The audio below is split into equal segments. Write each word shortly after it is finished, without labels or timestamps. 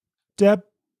Deb,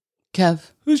 Kev.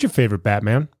 who's your favorite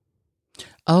Batman?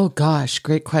 Oh, gosh.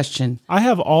 Great question. I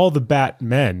have all the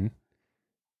Batmen,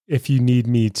 if you need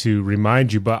me to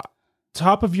remind you, but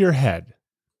top of your head,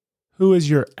 who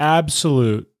is your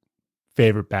absolute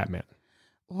favorite Batman?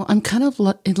 Well, I'm kind of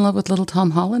in love with little Tom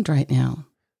Holland right now.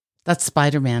 That's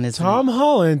Spider-Man, isn't Tom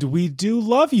Holland, we do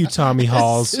love you, Tommy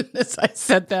Halls. As soon as I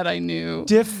said that, I knew.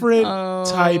 Different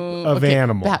type of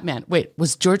animal. Batman. Wait,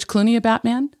 was George Clooney a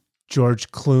Batman?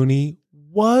 George Clooney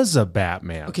was a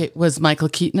Batman. Okay, was Michael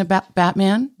Keaton a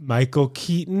Batman? Michael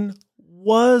Keaton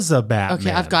was a Batman.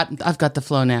 Okay, I've got the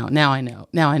flow now. Now I know.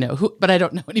 Who, but I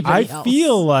don't know anybody else. I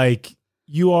feel like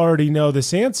you already know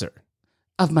this answer.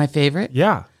 Of my favorite?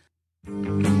 Yeah.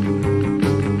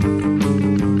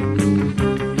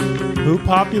 Who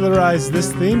popularized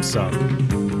this theme song?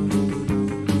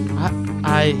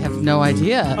 I have no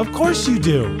idea. Of course you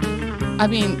do. I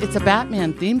mean, it's a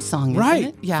Batman theme song, isn't Right.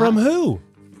 it? Yeah. From who?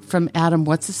 From Adam,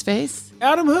 what's his face?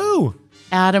 Adam who?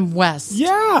 Adam West.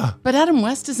 Yeah. But Adam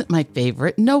West isn't my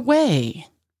favorite. No way.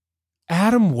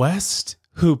 Adam West,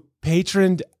 who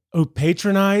patronized Who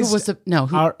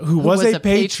was a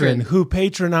patron who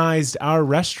patronized our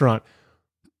restaurant,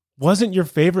 wasn't your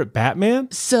favorite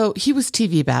Batman? So he was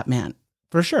TV Batman.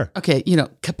 For sure. Okay,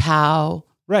 Kapow,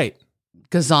 Right.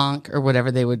 Gazonk, or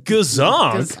whatever they would.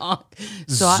 Gazonk?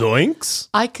 So Zoinks?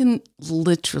 I can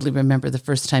literally remember the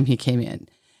first time he came in.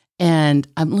 And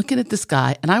I'm looking at this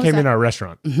guy, and I was Came in our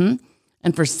restaurant. Mm-hmm.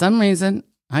 And for some reason,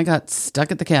 I got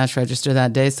stuck at the cash register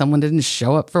that day. Someone didn't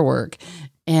show up for work.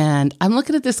 And I'm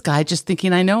looking at this guy just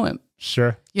thinking I know him.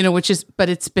 Sure. But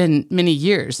it's been many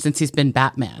years since he's been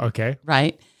Batman. Okay.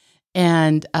 Right?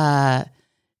 And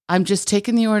I'm just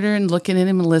taking the order and looking at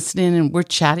him and listening, and we're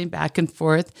chatting back and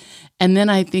forth. And then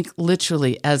I think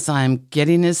literally as I'm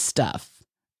getting his stuff,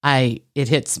 it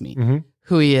hits me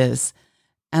who he is.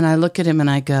 And I look at him and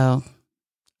I go,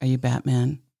 "Are you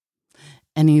Batman?"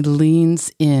 And he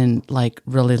leans in like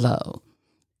really low.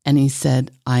 And he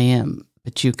said, "I am,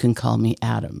 but you can call me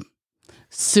Adam."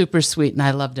 Super sweet. And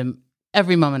I loved him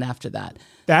every moment after that.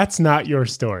 That's not your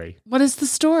story. What is the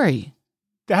story?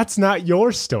 That's not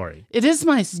your story. It is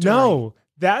my story. No,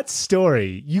 that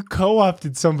story. You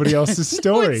co-opted somebody else's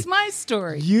story. No, it's my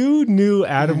story. You knew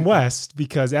Adam West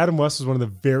because Adam West was one of the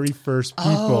very first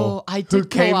people who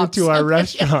came into our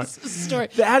restaurant. Story.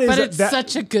 It's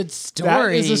such a good story.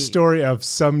 That is a story of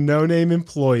some no-name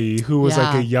employee who was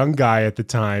like a young guy at the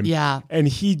time. Yeah. And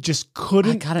he just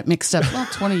couldn't. I got it mixed up. Well,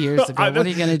 20 years ago. What are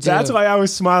you going to do? That's why I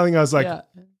was smiling. I was like,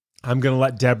 I'm going to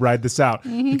let Deb ride this out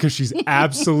because she's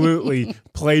absolutely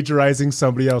plagiarizing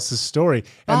somebody else's story.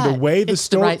 And the way the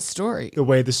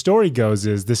story goes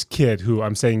is this kid, who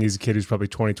I'm saying he's a kid who's probably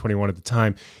 20, 21 at the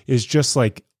time, is just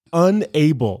like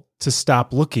unable to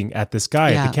stop looking at this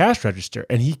guy at the cash register.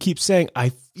 And he keeps saying, "I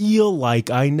feel like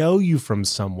I know you from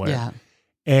somewhere." Yeah.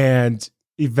 And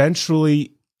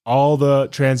eventually all the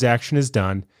transaction is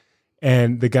done.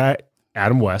 And the guy,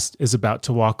 Adam West, is about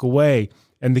to walk away.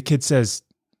 And the kid says,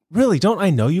 "Really, don't I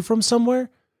know you from somewhere?"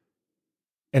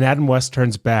 And Adam West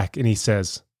turns back and he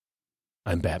says,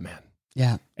 "I'm Batman."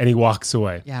 Yeah. And he walks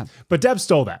away. Yeah. But Deb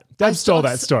stole that. Deb stole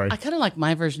that story. I kind of like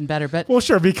my version better, but... Well,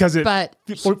 sure, because it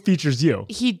features you.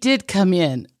 He did come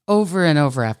in over and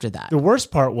over after that. The worst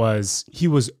part was he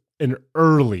was an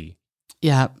early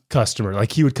customer.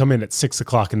 Like he would come in at 6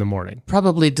 o'clock in the morning.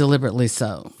 Probably deliberately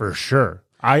so. For sure.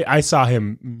 I saw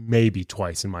him maybe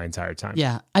twice in my entire time.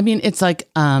 Yeah. I mean, it's like...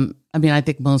 I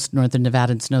think most Northern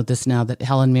Nevadans know this now that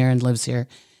Helen Mirren lives here.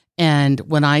 And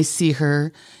when I see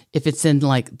her, if it's in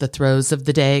like the throes of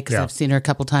the day, because I've seen her a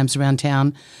couple times around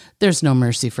town, there's no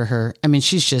mercy for her. I mean,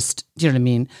 she's just, you know what I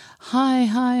mean? Hi,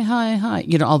 hi, hi, hi.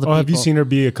 You know, all the people. Have you seen her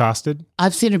be accosted?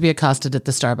 I've seen her be accosted at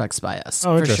the Starbucks by us.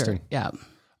 Oh, for interesting. Sure. Yeah.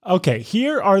 Okay,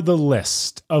 here are the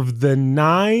list of the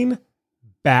 9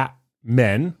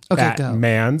 Batmen,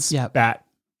 Batmans, Bat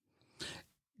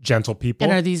gentle people.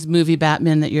 And are these movie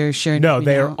Batmen that you're sharing? No,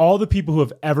 they are all the people who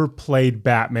have ever played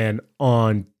Batman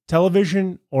on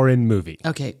television or in movie.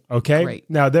 Okay. Great.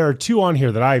 Now there are 2 on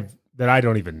here that I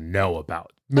don't even know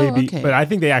about. Maybe, but I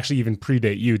think they actually even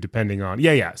predate you, depending on.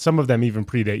 Yeah. Some of them even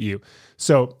predate you.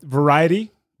 So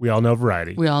Variety, we all know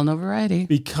Variety.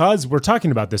 Because we're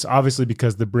talking about this, obviously,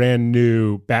 because the brand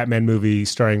new Batman movie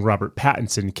starring Robert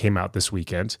Pattinson came out this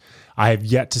weekend. I have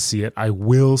yet to see it. I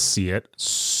will see it.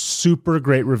 Super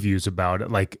great reviews about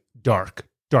it. Like dark.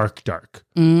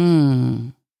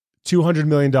 $200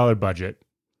 million budget.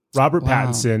 Robert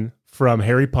Pattinson from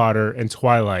Harry Potter and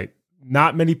Twilight.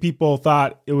 Not many people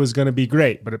thought it was going to be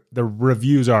great, but the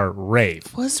reviews are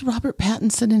rave. Was Robert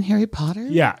Pattinson in Harry Potter?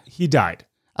 Yeah, he died.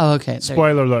 Oh, okay.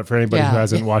 Spoiler alert for anybody who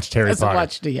hasn't watched Harry Potter. Hasn't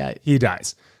watched it yet. He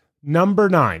dies. Number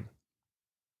 9,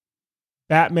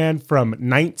 Batman from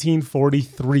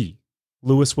 1943,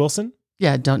 Lewis Wilson.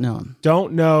 Yeah, don't know him.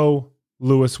 Don't know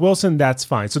Lewis Wilson. That's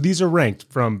fine. So these are ranked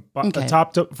from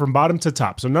from bottom to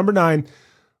top. So number 9,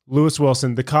 Lewis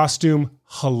Wilson. The costume,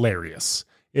 hilarious.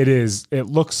 It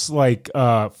looks like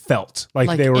felt,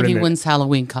 like they were anyone's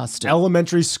Halloween costume.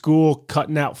 Elementary school,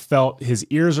 cutting out felt. His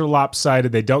ears are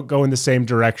lopsided. They don't go in the same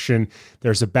direction.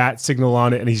 There's a bat signal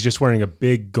on it, and he's just wearing a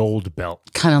big gold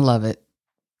belt. Kind of love it.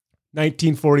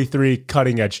 1943,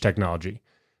 cutting edge technology.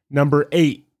 Number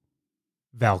 8,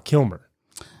 Val Kilmer.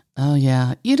 Oh,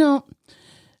 yeah.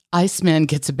 Iceman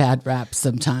gets a bad rap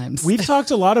sometimes. We've talked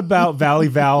a lot about Valley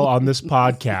Val on this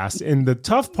podcast, and the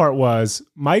tough part was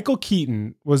Michael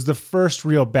Keaton was the first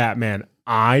real Batman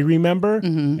I remember,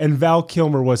 and Val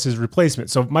Kilmer was his replacement.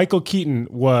 So Michael Keaton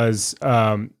was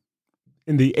in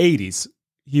the 80s.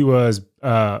 He was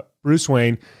Bruce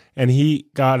Wayne, and he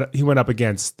went up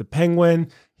against the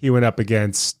Penguin. He went up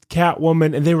against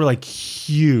Catwoman, and they were like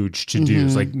huge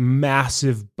to-dos, like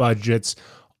massive budgets,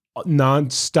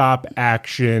 nonstop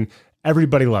action.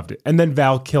 Everybody loved it. And then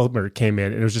Val Kilmer came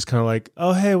in, and it was just kind of like,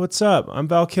 oh, hey, what's up? I'm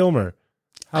Val Kilmer.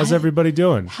 How's everybody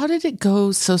doing? How did it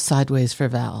go so sideways for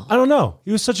Val? I don't know.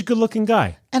 He was such a good-looking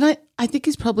guy. And I think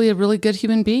he's probably a really good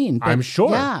human being. I'm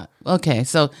sure. Yeah. Okay,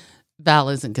 so Val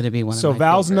isn't going to be one of my So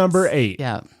Val's favorites. number 8.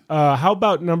 Yeah. How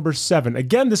about number 7?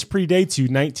 Again, this predates you,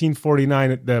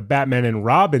 1949, the Batman and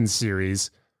Robin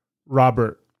series.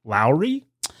 Robert Lowry?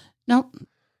 Nope.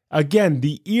 Again,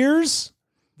 the ears,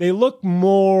 they look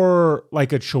more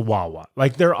like a chihuahua.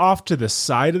 Like they're off to the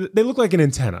side of it. They look like an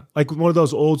antenna, like one of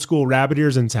those old school rabbit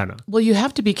ears antenna. Well, you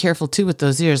have to be careful too with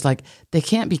those ears. Like they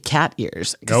can't be cat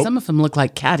ears because some of them look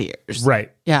like cat ears.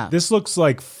 Right. Yeah. This looks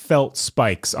like felt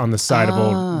spikes on the side of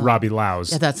old Robbie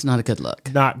Lowe's. Yeah, that's not a good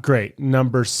look. Not great.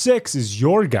 Number 6 is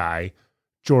your guy,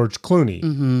 George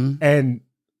Clooney. And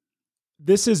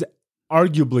this is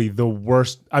arguably the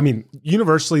worst. I mean,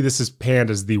 universally, this is panned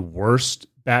as the worst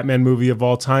Batman movie of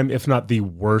all time, if not the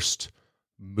worst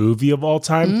movie of all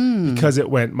time, because it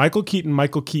went Michael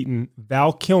Keaton,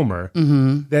 Val Kilmer,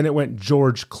 then it went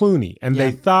George Clooney. And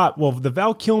they thought, well, the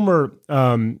Val Kilmer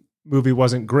movie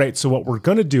wasn't great, so what we're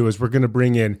going to do is we're going to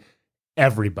bring in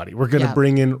everybody. We're going to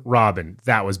bring in Robin.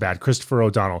 That was bad. Christopher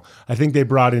O'Donnell. I think they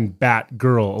brought in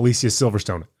Batgirl, Alicia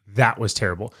Silverstone. That was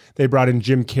terrible. They brought in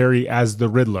Jim Carrey as the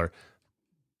Riddler.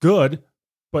 Good,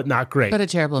 but not great. But a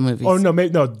terrible movie. Oh, no.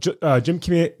 Jim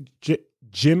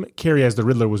Carrey as the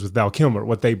Riddler was with Val Kilmer.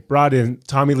 What they brought in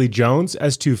Tommy Lee Jones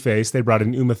as Two-Face. They brought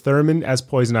in Uma Thurman as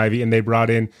Poison Ivy. And they brought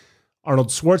in Arnold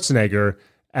Schwarzenegger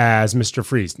as Mr.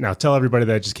 Freeze. Now, tell everybody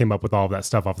that I just came up with all of that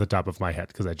stuff off the top of my head,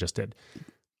 because I just did.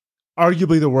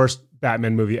 Arguably the worst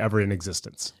Batman movie ever in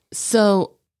existence.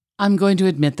 So I'm going to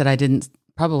admit that I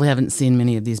probably haven't seen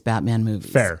many of these Batman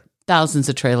movies. Fair. Thousands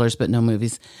of trailers, but no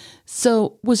movies.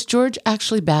 So was George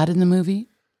actually bad in the movie?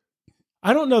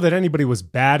 I don't know that anybody was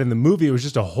bad in the movie. It was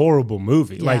just a horrible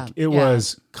movie. Yeah, it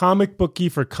was comic booky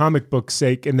for comic book's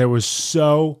sake, and there was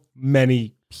so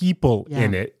many people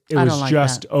in it. It was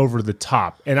just over the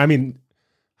top. And I mean,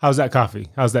 how's that coffee?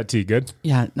 How's that tea? Good?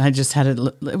 Yeah, I just had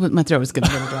it. My throat was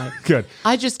getting a little dry. Good.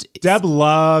 Deb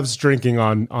loves drinking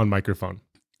on microphone.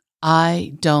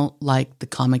 I don't like the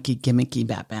comic-y, gimmicky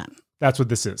Batman. That's what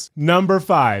this is. Number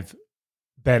 5,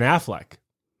 Ben Affleck.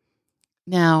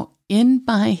 Now, in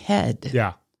my head,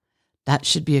 that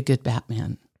should be a good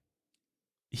Batman.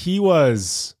 He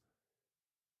was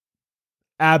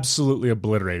absolutely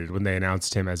obliterated when they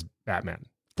announced him as Batman.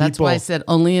 That's why I said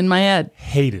only in my head.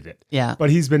 Hated it. Yeah.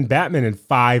 But he's been Batman in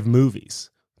 5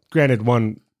 movies. Granted,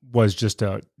 one was just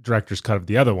a director's cut of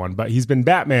the other one, but he's been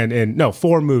Batman in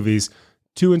 4 movies.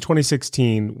 2 in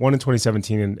 2016, 1 in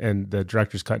 2017, and the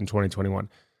director's cut in 2021.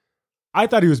 I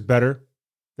thought he was better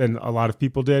than a lot of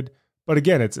people did. But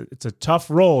again, it's a tough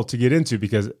role to get into,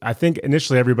 because I think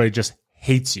initially everybody just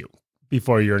hates you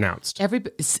before you're announced.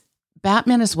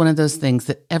 Batman is one of those things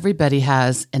that everybody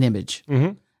has an image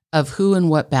of who and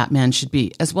what Batman should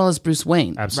be, as well as Bruce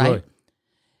Wayne. Absolutely. Right?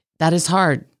 That is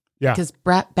hard. Yeah. Because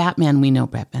Batman, we know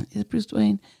Batman is Bruce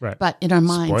Wayne. Right. But in our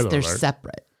minds, Spoiler they're alert.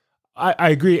 separate. I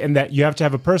agree, and that you have to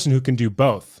have a person who can do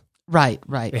both. Right.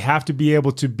 They have to be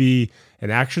able to be an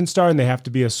action star, and they have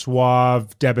to be a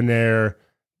suave, debonair,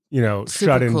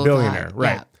 shut-in cool billionaire. guy.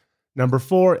 Right. Yeah. Number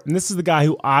 4, and this is the guy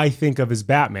who I think of as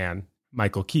Batman,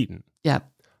 Michael Keaton. Yeah.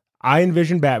 I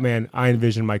envision Batman. I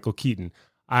envision Michael Keaton.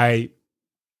 I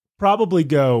probably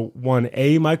go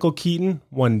 1A Michael Keaton,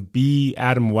 1B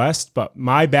Adam West, but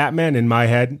my Batman in my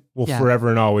head will forever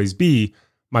and always be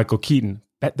Michael Keaton.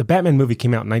 The Batman movie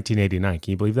came out in 1989.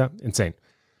 Can you believe that? Insane.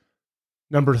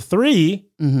 Number 3,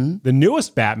 the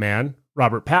newest Batman,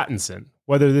 Robert Pattinson.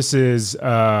 Whether this is,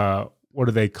 what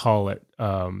do they call it?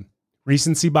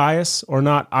 Recency bias or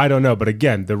not, I don't know. But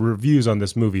again, the reviews on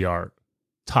this movie are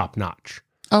top notch.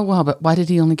 Oh, wow. But why did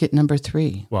he only get number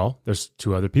 3? Well, there's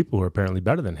 2 other people who are apparently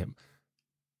better than him.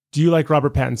 Do you like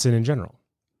Robert Pattinson in general?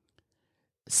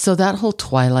 So that whole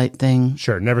Twilight thing.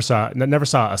 Sure. Never saw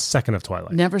a second of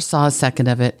Twilight. Never saw a second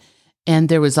of it. And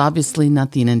there was obviously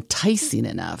nothing enticing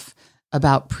enough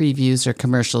about previews or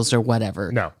commercials or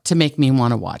whatever to make me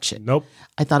want to watch it. Nope.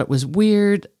 I thought it was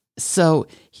weird. So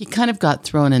he kind of got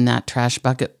thrown in that trash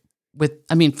bucket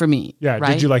for me. Yeah.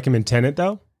 Right? Did you like him in Tenet,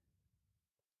 though?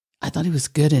 I thought he was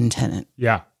good in Tenet.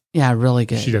 Yeah. Yeah, really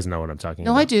good. She doesn't know what I'm talking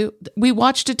about. No, I do. We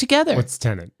watched it together. What's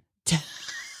Tenet?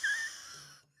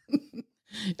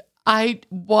 I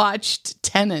watched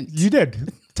Tenet. You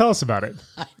did. Tell us about it.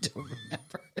 I don't remember.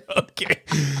 Okay.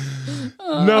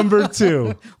 Number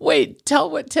 2. Wait, tell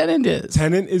what Tenet is.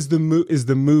 Tenet is the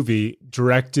movie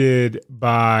directed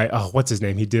by, what's his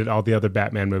name? He did all the other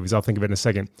Batman movies. I'll think of it in a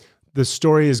second. The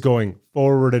story is going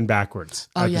forward and backwards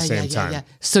at the same time. Yeah.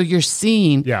 So you're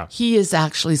seeing, he is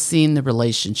actually seeing the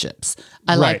relationships.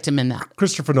 I liked him in that.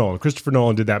 Christopher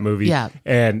Nolan did that movie. Yeah.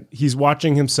 And he's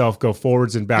watching himself go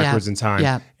forwards and backwards in time.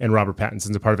 Yeah. And Robert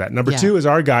Pattinson's a part of that. Number 2 is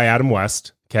our guy, Adam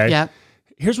West. Okay. Yeah.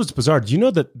 Here's what's bizarre. Do you know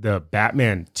that the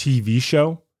Batman TV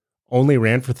show only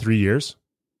ran for 3 years?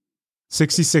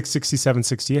 66, 67,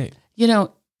 68. You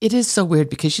know, it is so weird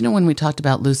because, when we talked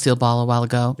about Lucille Ball a while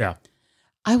ago,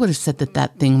 I would have said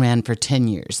that thing ran for 10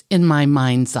 years in my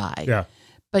mind's eye. Yeah.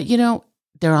 But,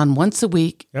 they're on once a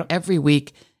week, every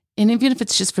week. And even if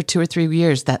it's just for 2 or 3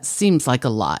 years, that seems like a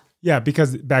lot. Yeah,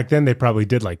 because back then they probably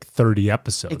did like 30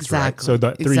 episodes. Exactly. Right? So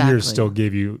the 3 years still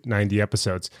gave you 90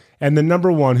 episodes. And the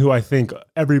number 1 who I think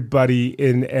everybody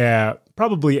in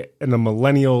probably in a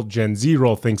millennial Gen Z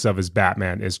role thinks of as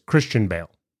Batman is Christian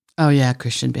Bale. Oh, yeah,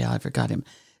 Christian Bale. I forgot him.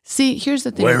 See, here's the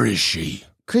thing. Where is she?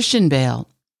 Christian Bale.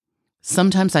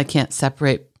 Sometimes I can't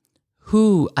separate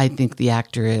who I think the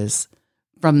actor is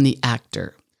from the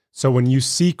actor. So when you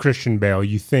see Christian Bale,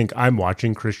 you think I'm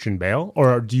watching Christian Bale?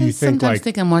 Or do you think I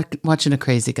think I'm watching a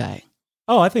crazy guy.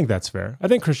 Oh, I think that's fair. I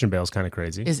think Christian Bale's kind of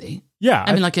crazy. Is he? Yeah.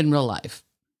 I mean, like in real life.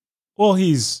 Well,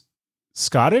 he's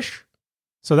Scottish,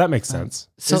 so that makes sense.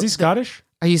 So is he Scottish?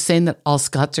 Are you saying that all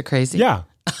Scots are crazy? Yeah.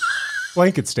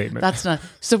 Blanket statement. That's not.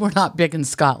 So we're not big in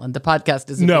Scotland. The podcast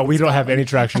isn't. No, we don't have any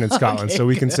traction in Scotland, so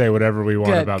we can say whatever we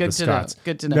want about the Scots.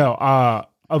 Good to know. No,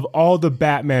 of all the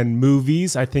Batman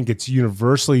movies, I think it's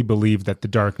universally believed that The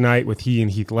Dark Knight with he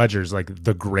and Heath Ledger is like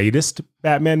the greatest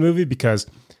Batman movie because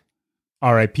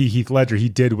R.I.P. Heath Ledger, he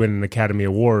did win an Academy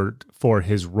Award for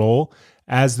his role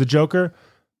as the Joker.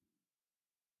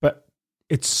 But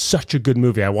it's such a good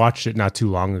movie. I watched it not too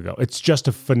long ago. It's just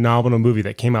a phenomenal movie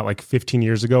that came out like 15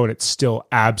 years ago and it still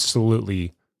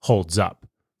absolutely holds up.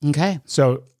 Okay.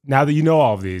 So now that you know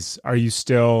all of these, are you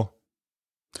still...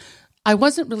 I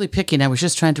wasn't really picking. I was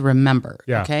just trying to remember.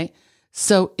 Yeah. Okay.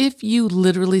 So if you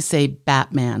literally say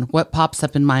Batman, what pops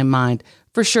up in my mind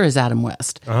for sure is Adam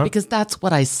West because that's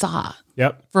what I saw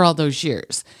for all those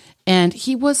years. And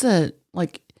he was a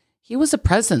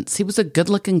presence. He was a good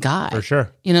looking guy. For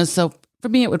sure. So for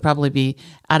me, it would probably be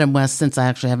Adam West since I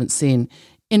actually haven't seen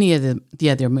any of the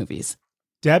other movies.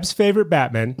 Deb's favorite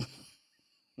Batman,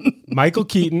 Michael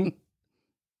Keaton,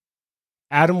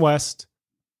 Adam West,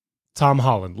 Tom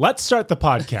Holland. Let's start the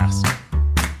podcast.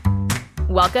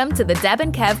 Welcome to the Deb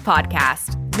and Kev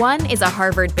podcast. One is a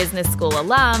Harvard Business School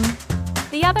alum.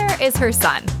 The other is her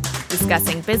son,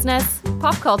 discussing business,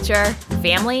 pop culture,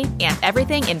 family, and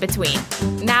everything in between.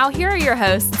 Now, here are your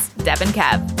hosts, Deb and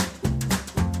Kev.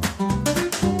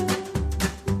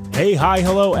 Hey, hi,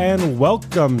 hello, and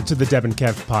welcome to the Deb and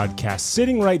Kev podcast.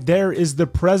 Sitting right there is the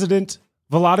president,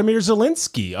 Volodymyr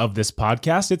Zelensky, of this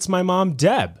podcast. It's my mom,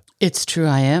 Deb. It's true,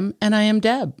 I am, and I am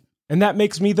Deb. And that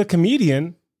makes me the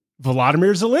comedian,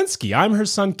 Volodymyr Zelensky. I'm her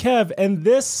son, Kev, and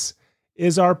this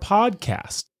is our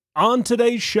podcast. On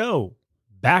today's show,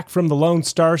 back from the Lone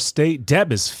Star State,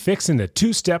 Deb is fixing to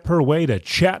two-step her way to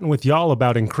chatting with y'all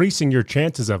about increasing your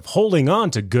chances of holding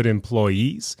on to good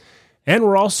employees. And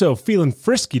we're also feeling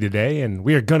frisky today, and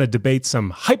we are going to debate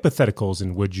some hypotheticals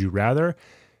in Would You Rather.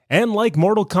 And like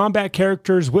Mortal Kombat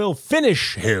characters, we'll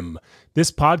finish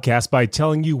this podcast by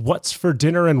telling you what's for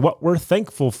dinner and what we're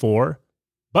thankful for.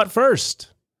 But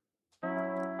first,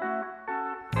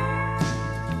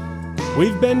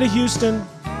 we've been to Houston,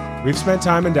 we've spent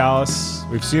time in Dallas,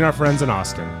 we've seen our friends in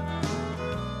Austin,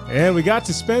 and we got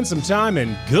to spend some time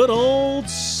in good old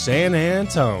San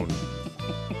Antonio.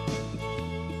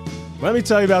 Let me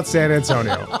tell you about San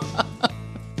Antonio.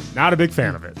 Not a big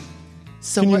fan of it.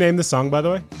 So Can you name the song, by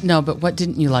the way? No, but what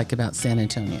didn't you like about San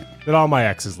Antonio? that all my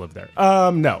exes live there.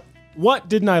 No. What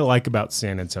didn't I like about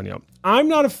San Antonio? I'm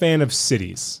not a fan of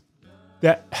cities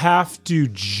that have to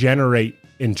generate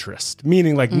interest,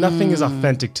 meaning like nothing is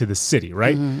authentic to the city,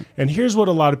 right? And here's what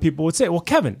a lot of people would say. Well,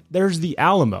 Kevin, there's the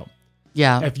Alamo.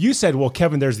 Yeah. If you said, well,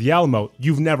 Kevin, there's the Alamo,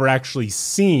 you've never actually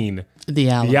seen the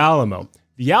Alamo.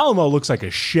 The Alamo looks like a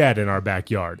shed in our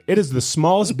backyard. It is the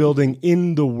smallest building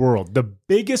in the world. The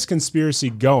biggest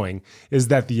conspiracy going is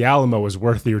that the Alamo is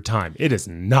worth your time. It is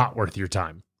not worth your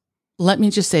time. Let me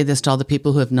just say this to all the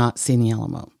people who have not seen the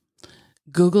Alamo.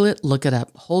 Google it, look it up,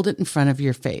 hold it in front of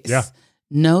your face. Yeah.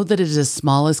 Know that it is as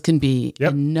small as can be,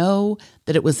 and know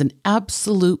that it was an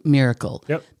absolute miracle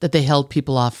that they held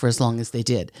people off for as long as they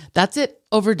did. That's it.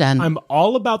 Overdone. I'm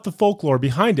all about the folklore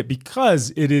behind it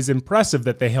because it is impressive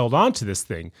that they held on to this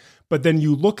thing. But then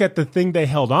you look at the thing they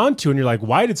held on to and you're like,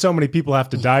 why did so many people have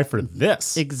to die for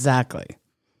this? Exactly.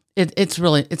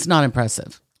 It's not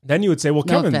impressive. Then you would say, well,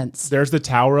 No Kevin, offense. there's the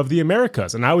Tower of the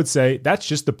Americas. And I would say, that's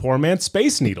just the poor man's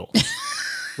Space Needle,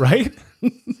 right?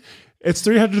 It's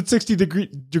 360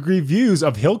 degree views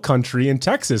of hill country in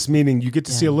Texas, meaning you get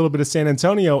to see a little bit of San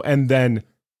Antonio and then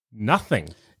nothing.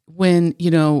 When,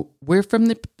 we're from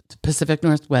the Pacific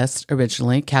Northwest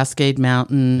originally, Cascade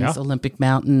Mountains, Olympic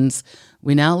Mountains.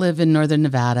 We now live in Northern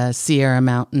Nevada, Sierra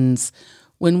Mountains.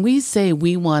 When we say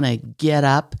we want to get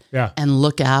up and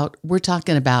look out, we're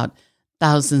talking about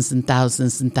thousands and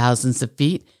thousands and thousands of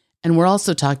feet. And we're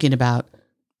also talking about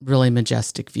really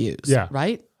majestic views,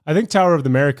 right? I think Tower of the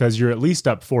Americas, you're at least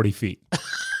up 40 feet.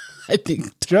 I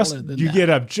think get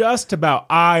up just about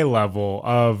eye level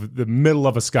of the middle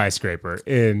of a skyscraper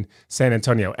in San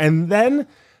Antonio. And then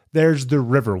there's the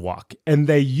Riverwalk. And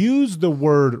they use the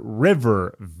word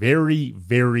river very,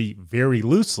 very, very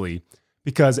loosely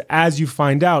because as you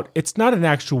find out, it's not an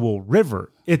actual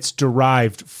river. It's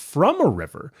derived from a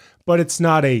river, but it's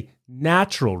not a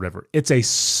natural river. It's a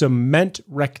cement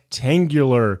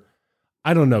rectangular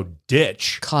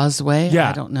ditch. Causeway? Yeah,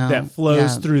 I don't know. That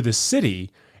flows through the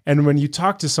city. And when you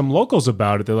talk to some locals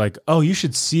about it, they're like, oh, you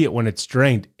should see it when it's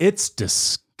drained. It's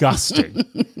disgusting.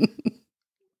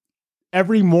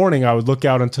 Every morning I would look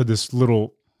out onto this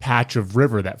little patch of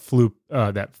river that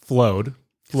flowed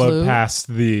past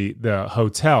the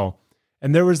hotel.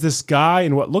 And there was this guy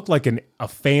in what looked like a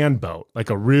fan boat,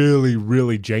 like a really,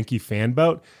 really janky fan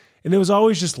boat. And it was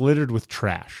always just littered with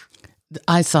trash.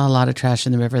 I saw a lot of trash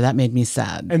in the river. That made me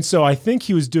sad. And so I think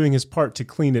he was doing his part to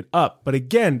clean it up. But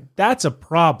again, that's a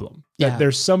problem. That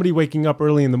there's somebody waking up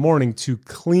early in the morning to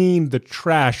clean the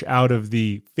trash out of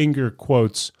the finger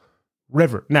quotes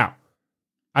river. Now,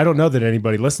 I don't know that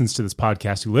anybody listens to this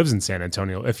podcast who lives in San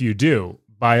Antonio. If you do,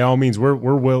 by all means, we're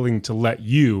willing to let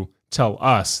you tell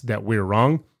us that we're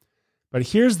wrong. But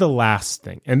here's the last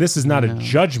thing, and this is not a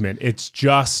judgment, it's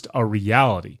just a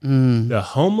reality. The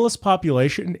homeless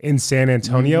population in San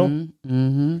Antonio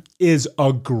is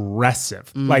aggressive.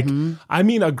 Like, I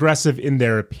mean aggressive in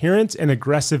their appearance and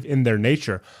aggressive in their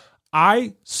nature.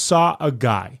 I saw a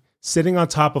guy sitting on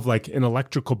top of like an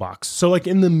electrical box. So like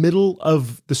in the middle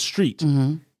of the street,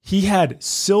 he had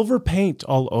silver paint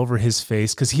all over his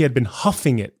face because he had been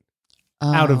huffing it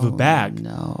out of a bag.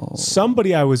 No.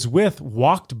 Somebody I was with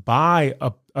walked by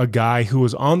a guy who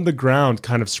was on the ground,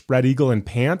 kind of spread eagle in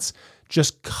pants,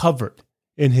 just covered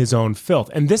in his own filth.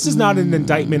 And this is not an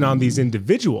indictment on these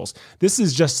individuals. This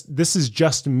is just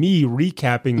me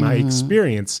recapping my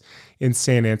experience in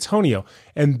San Antonio.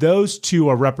 And those two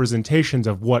are representations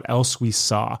of what else we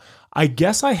saw. I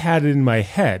guess I had it in my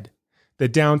head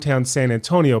that downtown San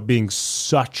Antonio, being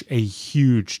such a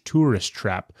huge tourist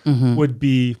trap, would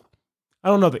be, I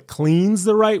don't know that clean's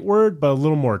the right word, but a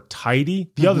little more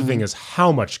tidy. The other thing is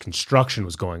how much construction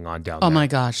was going on down there. Oh my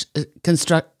gosh.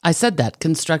 I said that.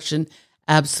 Construction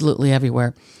absolutely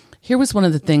everywhere. Here was one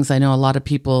of the things I know a lot of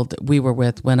people that we were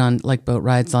with went on like boat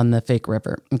rides on the fake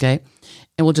river. Okay.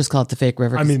 And we'll just call it the fake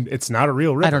river. I mean, it's not a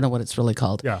real river. I don't know what it's really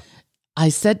called. Yeah. I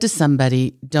said to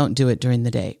somebody, don't do it during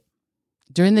the day.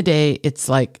 During the day, it's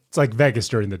like Vegas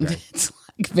during the day. It's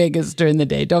like Vegas during the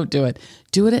day. Don't do it.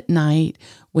 Do it at night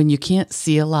when you can't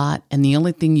see a lot. And the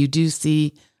only thing you do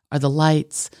see are the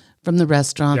lights from the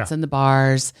restaurants and the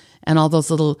bars and all those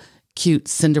little cute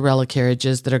Cinderella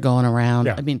carriages that are going around.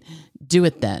 Yeah. I mean, do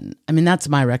it then. I mean, that's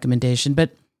my recommendation.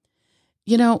 But,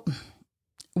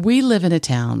 we live in a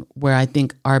town where I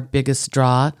think our biggest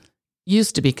draw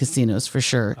used to be casinos for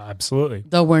sure. Absolutely.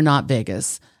 Though we're not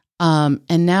Vegas.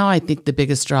 And now I think the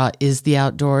biggest draw is the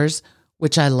outdoors,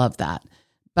 which I love that.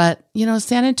 But,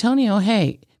 San Antonio,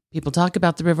 hey, people talk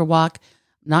about the Riverwalk.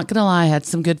 I'm not going to lie, I had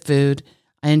some good food.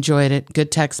 I enjoyed it.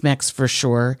 Good Tex-Mex for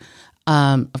sure.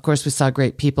 Of course, we saw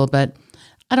great people, but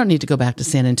I don't need to go back to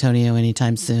San Antonio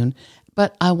anytime soon,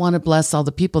 but I want to bless all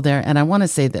the people there. And I want to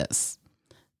say this,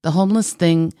 the homeless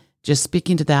thing, just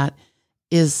speaking to that,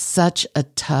 is such a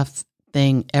tough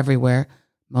thing everywhere,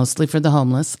 mostly for the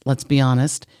homeless, let's be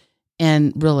honest.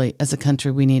 And really, as a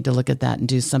country, we need to look at that and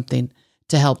do something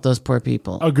to help those poor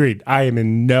people. Agreed. I am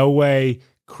in no way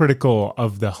critical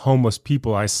of the homeless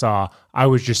people I saw. I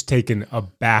was just taken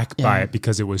aback by it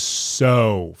because it was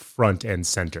so front and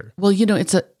center. Well,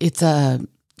 it's a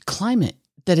climate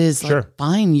that is like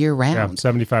fine year round. Yeah,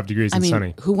 75 degrees and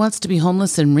sunny. Who wants to be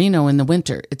homeless in Reno in the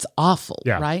winter? It's awful,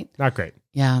 right? Not great.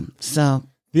 Yeah. So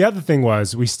the other thing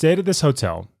was we stayed at this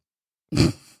hotel,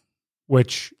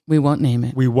 which we won't name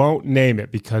it. We won't name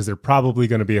it because they're probably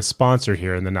going to be a sponsor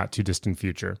here in the not too distant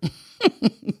future.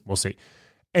 We'll see.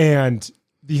 And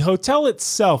the hotel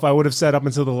itself, I would have said up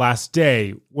until the last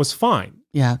day, was fine.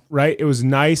 Yeah. Right? It was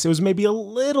nice. It was maybe a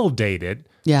little dated.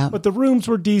 Yeah. But the rooms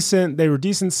were decent. They were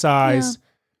decent size. Yeah.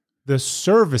 The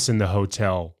service in the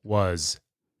hotel was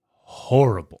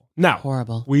horrible.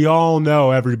 Now, we all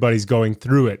know everybody's going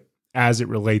through it as it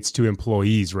relates to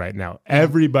employees right now. Yeah.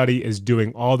 Everybody is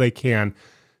doing all they can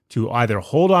to either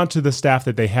hold on to the staff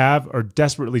that they have or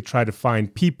desperately try to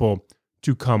find people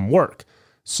to come work.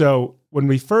 So when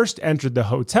we first entered the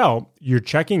hotel, you're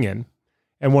checking in,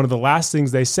 and one of the last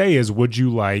things they say is, would you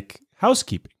like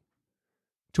housekeeping?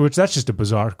 To which that's just a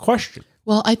bizarre question.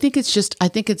 Well, I think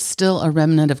it's still a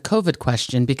remnant of COVID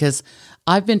question, because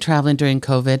I've been traveling during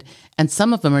COVID, and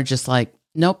some of them are just like,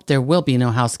 nope, there will be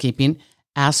no housekeeping.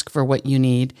 Ask for what you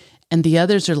need. And the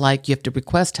others are like, you have to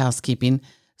request housekeeping.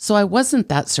 So I wasn't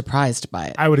that surprised by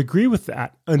it. I would agree with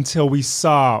that until we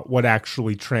saw what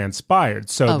actually transpired.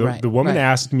 So the woman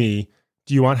asked me,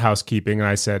 do you want housekeeping? And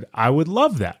I said, I would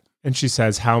love that. And she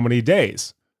says, how many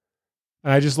days?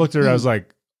 And I just looked at her. I was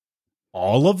like,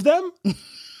 all of them?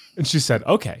 And she said,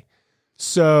 okay.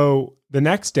 So the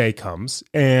next day comes,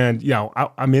 and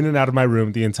I'm in and out of my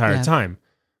room the entire time.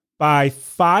 By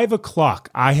 5 o'clock,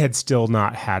 I had still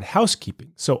not had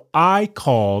housekeeping. So I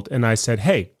called and I said,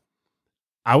 hey,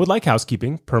 I would like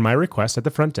housekeeping per my request at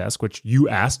the front desk, which you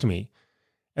asked me.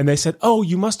 And they said, oh,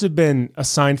 you must have been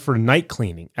assigned for night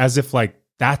cleaning, as if like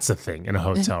that's a thing in a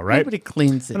hotel, right? Nobody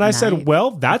cleans at And I night. said,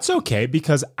 well, that's okay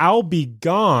because I'll be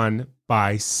gone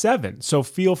by 7. So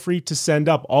feel free to send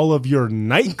up all of your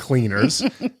night cleaners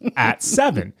at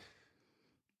 7.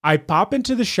 I pop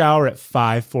into the shower at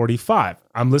 5:45.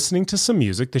 I'm listening to some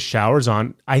music. The shower's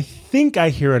on. I think I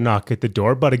hear a knock at the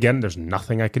door, but again, there's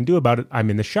nothing I can do about it. I'm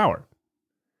in the shower.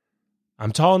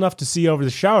 I'm tall enough to see over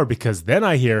the shower because then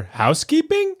I hear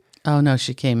housekeeping. Oh, no,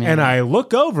 she came in. And I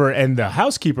look over and the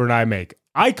housekeeper and I make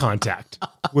eye contact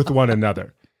with one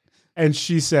another. And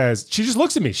she says, she just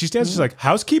looks at me. She stands, she's like,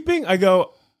 housekeeping? I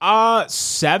go,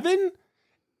 7?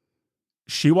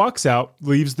 She walks out,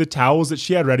 leaves the towels that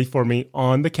she had ready for me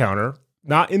on the counter,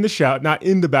 not in the shower, not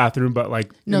in the bathroom, but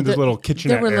like in the little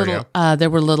kitchenette area. There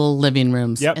were little living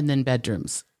rooms and then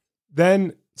bedrooms.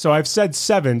 So I've said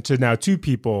 7 to now 2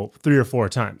 people 3 or 4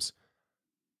 times.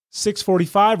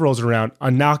 6:45 rolls around, a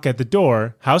knock at the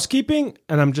door, housekeeping?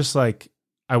 And I'm just like,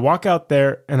 I walk out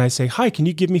there and I say, hi, can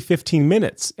you give me 15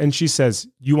 minutes? And she says,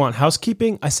 you want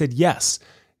housekeeping? I said, yes.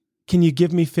 Can you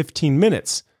give me 15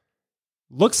 minutes?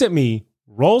 Looks at me,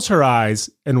 rolls her eyes,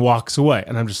 and walks away.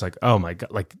 And I'm just like, oh my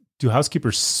God, like, do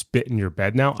housekeepers spit in your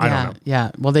bed now? I don't know. Yeah.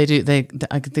 Well, they do.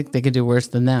 I think they could do worse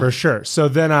than that. For sure. So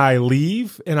then I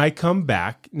leave and I come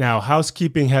back. Now,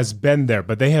 housekeeping has been there,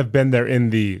 but they have been there in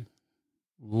the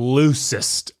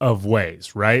loosest of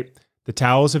ways, right? The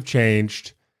towels have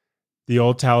changed. The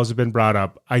old towels have been brought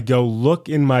up. I go look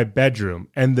in my bedroom,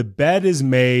 and the bed is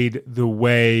made the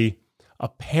way a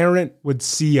parent would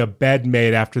see a bed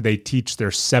made after they teach their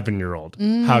 7-year-old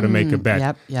how to make a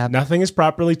bed. Yep. Nothing is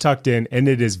properly tucked in, and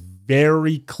it is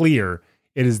very clear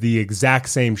it is the exact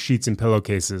same sheets and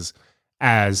pillowcases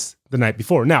as the night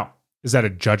before. Now, is that a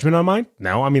judgment on mine?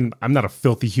 No. I mean, I'm not a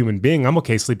filthy human being. I'm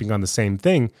okay sleeping on the same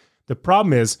thing. The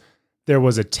problem is there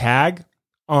was a tag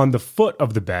on the foot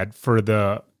of the bed for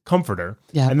the comforter,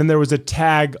 and then there was a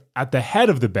tag at the head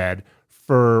of the bed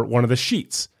for one of the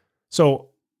sheets. So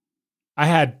I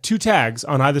had 2 tags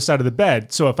on either side of the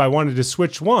bed. So if I wanted to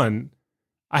switch one,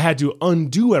 I had to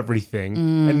undo everything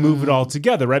and move it all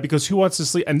together, right? Because who wants to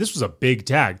sleep? And this was a big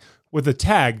tag with a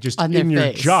tag just in your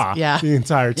face. jaw the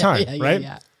entire time, right?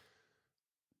 Yeah.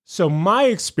 So my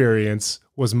experience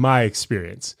was my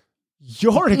experience.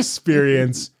 Your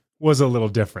experience was a little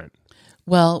different.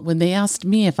 Well, when they asked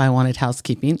me if I wanted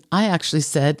housekeeping, I actually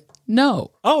said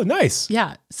no. Oh, nice.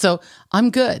 Yeah. So I'm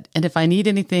good. And if I need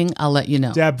anything, I'll let you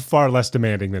know. Deb, far less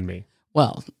demanding than me.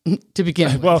 Well, to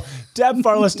begin with. Well, Deb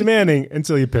far less demanding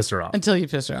until you piss her off. Until you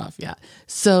piss her off, yeah.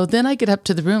 So then I get up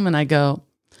to the room and I go,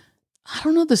 I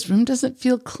don't know, this room doesn't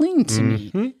feel clean to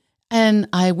me. And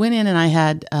I went in and I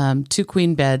had 2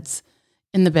 queen beds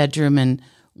in the bedroom, and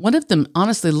one of them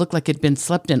honestly looked like it'd been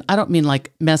slept in. I don't mean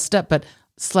like messed up, but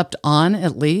slept on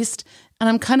at least. And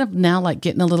I'm kind of now like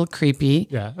getting a little creepy.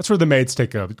 Yeah, that's where the maids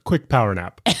take a quick power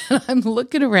nap. And I'm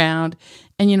looking around,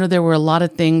 and there were a lot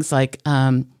of things like,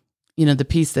 the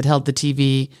piece that held the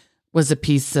TV was a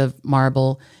piece of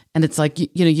marble, and it's like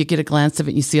you get a glance of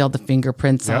it, and you see all the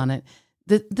fingerprints on it.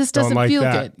 This doesn't feel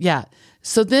good. Yeah.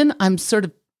 So then I'm sort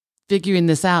of figuring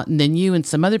this out, and then you and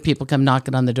some other people come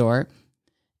knocking on the door,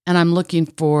 and I'm looking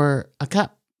for a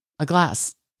cup, a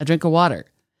glass, a drink of water.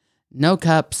 No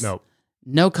cups. Nope.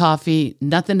 No coffee,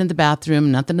 nothing in the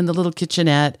bathroom, nothing in the little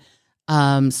kitchenette.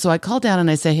 So I call down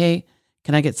and I say, hey,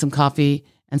 can I get some coffee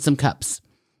and some cups?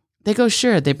 They go,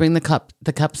 sure. They bring the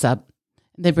cups up.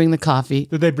 They bring the coffee.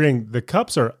 Did they bring the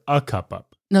cups or a cup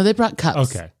up? No, they brought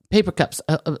cups. Okay. Paper cups,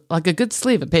 like a good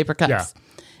sleeve of paper cups. Yeah.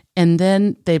 And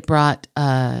then they brought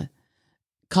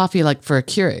coffee like for a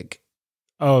Keurig.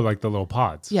 Oh, like the little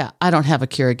pods. Yeah, I don't have a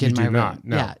Keurig in my room. Not,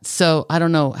 no. Yeah, so I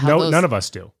don't know how. None of us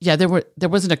do. Yeah, there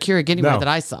wasn't a Keurig anywhere that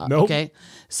I saw. Nope. Okay,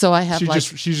 so I have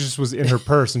she just was in her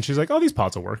purse and she's like, oh, these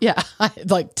pots will work. Yeah, I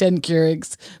had like 10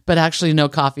 Keurigs, but actually no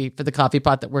coffee for the coffee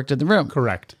pot that worked in the room.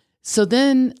 Correct. So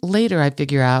then later I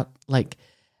figure out like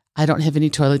I don't have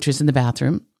any toiletries in the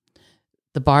bathroom.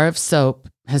 The bar of soap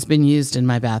has been used in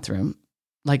my bathroom,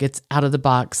 like it's out of the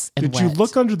box and Did you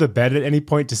look under the bed at any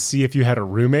point to see if you had a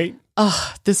roommate?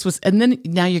 Oh, and then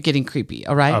now you're getting creepy,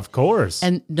 all right? Of course.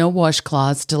 And no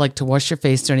washcloths to wash your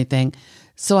face or anything.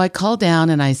 So I call down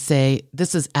and I say,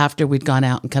 this is after we'd gone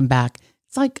out and come back.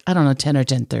 It's like, I don't know, 10 or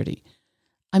 10:30.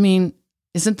 I mean,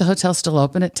 isn't the hotel still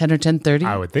open at 10 or 10:30?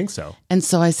 I would think so. And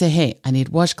so I say, hey, I need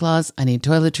washcloths. I need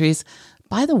toiletries.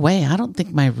 By the way, I don't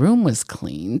think my room was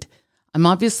cleaned. I'm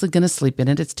obviously going to sleep in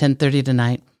it. It's 10:30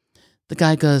 tonight. The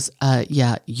guy goes,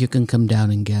 yeah, you can come down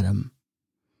and get them.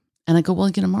 And I go,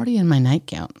 well, I'm already in my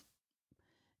nightgown.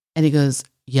 And he goes,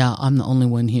 yeah, I'm the only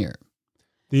one here.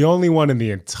 The only one in the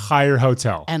entire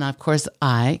hotel. And of course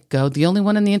I go, the only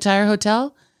one in the entire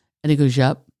hotel? And he goes,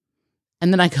 yep.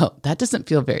 And then I go, that doesn't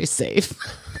feel very safe.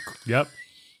 Yep.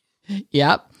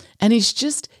 Yep. And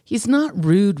he's not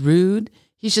rude.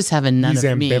 He's just having none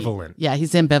of me. He's ambivalent. Yeah,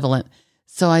 he's ambivalent.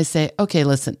 So I say, okay,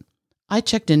 listen, I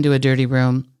checked into a dirty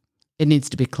room. It needs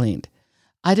to be cleaned.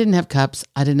 I didn't have cups.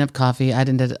 I didn't have coffee.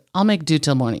 I'll make do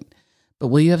till morning. But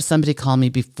will you have somebody call me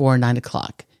before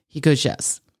 9:00? He goes,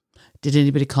 yes. Did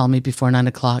anybody call me before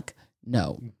 9:00?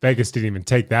 No. Vegas didn't even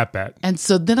take that bet. And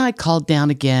so then I called down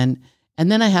again,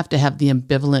 and then I have to have the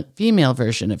ambivalent female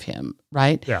version of him,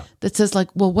 right? Yeah. That says like,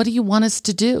 well, what do you want us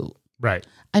to do? Right.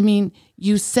 I mean,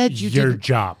 you said your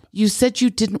job. You said you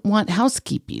didn't want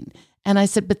housekeeping. And I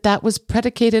said, but that was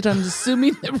predicated on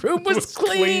assuming the room was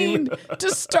clean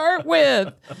to start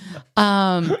with.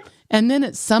 And then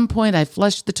at some point I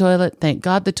flushed the toilet. Thank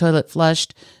God the toilet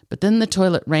flushed. But then the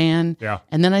toilet ran. Yeah.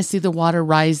 And then I see the water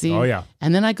rising. Oh, yeah.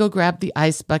 And then I go grab the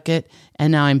ice bucket.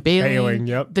 And now I'm bailing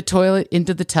the toilet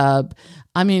into the tub.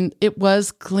 I mean, it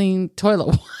was clean toilet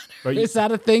water. But is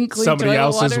that a thing? Clean somebody toilet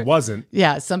else's water? wasn't.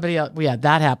 Yeah, somebody else. Yeah,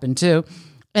 that happened too.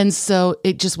 And so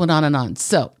it just went on and on.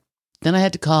 So then I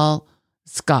had to call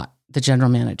Scott, the general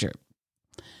manager.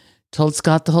 Told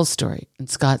Scott the whole story. And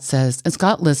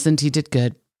Scott listened. He did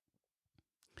good.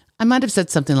 I might have said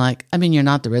something like, I mean, you're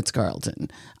not the Ritz-Carlton.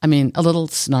 I mean, a little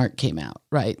snark came out,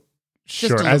 right?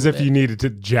 Sure, as if you needed to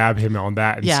jab him on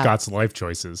that and Scott's life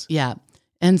choices. Yeah.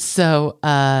 And so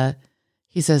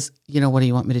he says, what do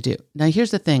you want me to do? Now,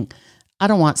 here's the thing. I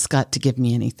don't want Scott to give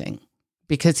me anything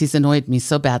because he's annoyed me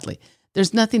so badly.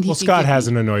 There's nothing he can Scott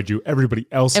hasn't annoyed you. Everybody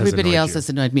else has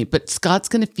annoyed me. But Scott's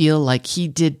going to feel like he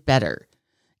did better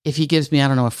if he gives me, I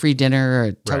don't know, a free dinner or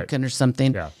a token or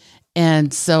something. Yeah.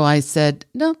 And so I said,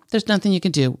 no, there's nothing you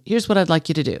can do. Here's what I'd like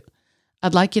you to do.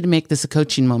 I'd like you to make this a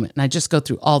coaching moment. And I just go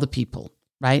through all the people,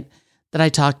 right, that I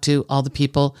talked to, all the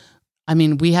people. I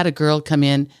mean, we had a girl come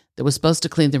in that was supposed to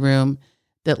clean the room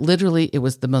that literally, it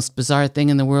was the most bizarre thing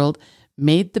in the world,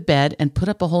 made the bed and put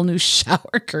up a whole new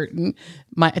shower curtain.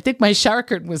 I think my shower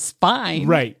curtain was fine.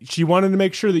 Right. She wanted to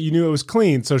make sure that you knew it was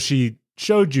clean. So she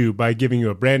showed you by giving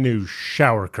you a brand new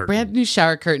shower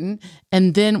curtain.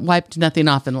 And then wiped nothing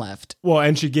off and left. Well,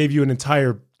 and she gave you an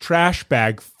entire trash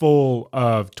bag full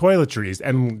of toiletries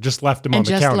and just left them on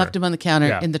the counter. And just left them on the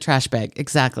counter in the trash bag.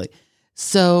 Exactly.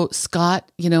 So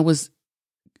Scott, was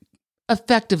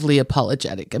effectively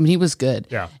apologetic. I mean, he was good.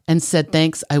 Yeah. And said,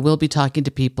 thanks, I will be talking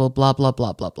to people, blah, blah,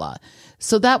 blah, blah, blah.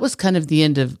 So that was kind of the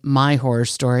end of my horror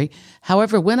story.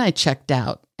 However, when I checked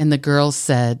out and the girl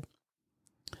said,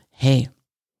 hey,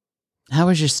 how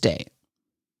was your stay?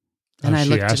 And I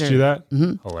looked at her. She asked you that?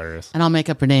 Mm-hmm. Hilarious. And I'll make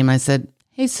up her name. I said,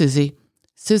 hey, Susie,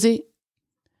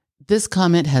 this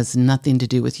comment has nothing to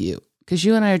do with you because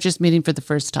you and I are just meeting for the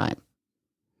first time.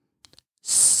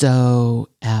 So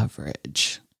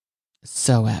average.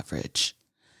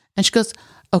 And she goes,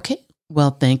 okay,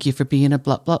 well, thank you for being a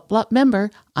blah, blah, blah member.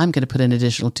 I'm going to put an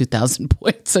additional 2,000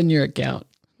 points on your account.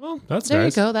 Well, that's there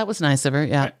nice. You go. That was nice of her.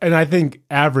 Yeah. And I think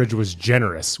average was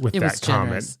generous with that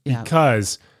comment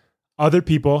because other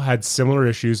people had similar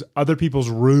issues. Other people's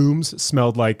rooms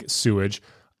smelled like sewage.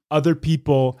 Other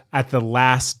people at the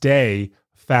last day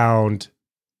found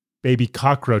baby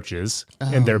cockroaches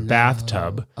in their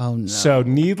bathtub. Oh, no. So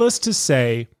needless to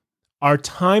say, our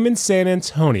time in San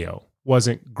Antonio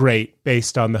wasn't great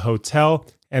based on the hotel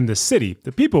and the city.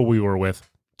 The people we were with,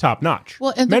 top notch.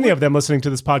 Well, and many of them listening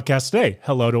to this podcast today.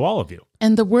 Hello to all of you.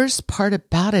 And the worst part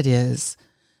about it is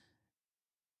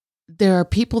there are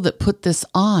people that put this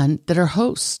on that are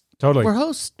hosts. Totally. We're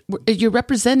hosts. You're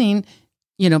representing,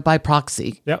 by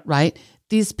proxy, right?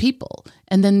 These people.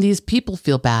 And then these people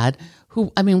feel bad.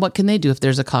 What can they do if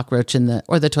there's a cockroach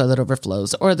or the toilet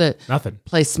overflows or the nothing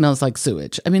place smells like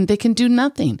sewage? They can do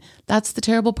nothing. That's the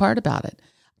terrible part about it.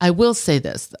 I will say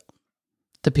this, though.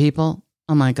 The people,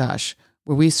 oh my gosh,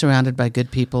 were we surrounded by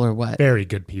good people or what? Very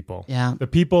good people. Yeah. The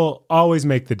people always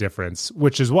make the difference,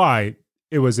 which is why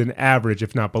it was an average,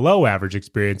 if not below average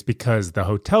experience, because the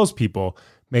hotel's people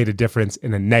made a difference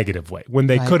in a negative way when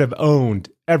they could have owned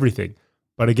everything.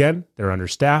 But again, they're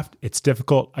understaffed. It's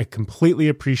difficult. I completely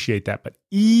appreciate that. But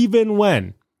even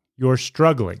when you're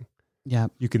struggling,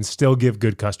 you can still give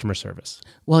good customer service.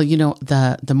 Well,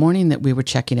 the morning that we were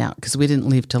checking out, because we didn't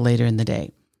leave till later in the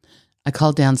day, I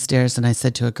called downstairs and I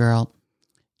said to a girl,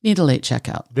 need a late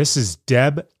checkout. This is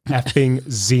Deb effing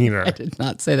Zehner. I did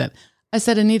not say that. I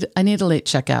said, I need a late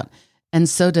checkout. And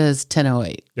so does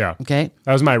 1008. Yeah. Okay.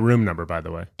 That was my room number, by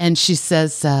the way. And she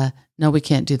says, no, we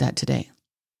can't do that today.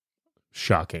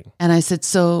 Shocking. And I said,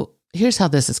 so here's how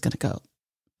this is going to go.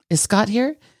 Is Scott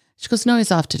here? She goes, no,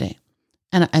 he's off today.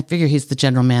 And I figure he's the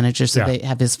general manager, so they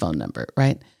have his phone number,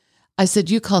 right? I said,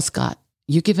 you call Scott.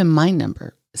 You give him my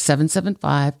number,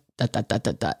 775, ... Give her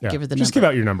the number. Just give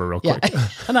out your number real quick.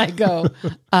 And I go,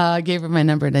 I gave her my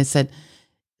number and I said,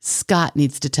 Scott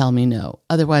needs to tell me no.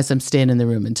 Otherwise, I'm staying in the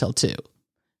room until 2.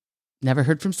 Never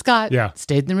heard from Scott. Yeah.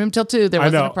 Stayed in the room till 2. There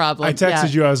wasn't a problem. I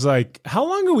texted you. I was like, how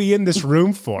long are we in this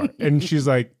room for? And she's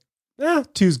like,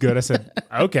 2's good. I said,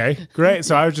 okay, great.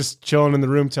 So I was just chilling in the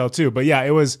room till 2. But yeah,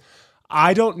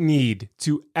 I don't need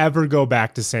to ever go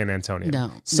back to San Antonio.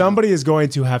 No. Somebody is going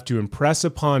to have to impress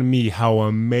upon me how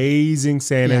amazing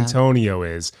San Antonio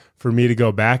is for me to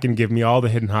go back and give me all the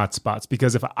hidden hot spots.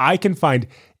 Because if I can find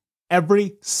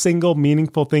every single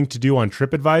meaningful thing to do on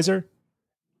TripAdvisor,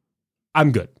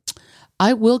 I'm good.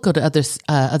 I will go to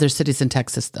other cities in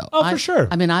Texas, though. Oh, for sure.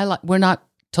 We're not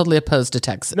totally opposed to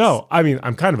Texas. No,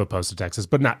 I'm kind of opposed to Texas,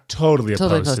 but not totally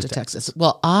opposed to Texas.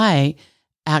 Well, I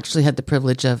actually had the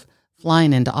privilege of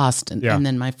flying into Austin, and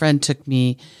then my friend took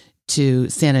me to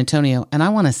San Antonio, and I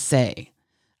want to say,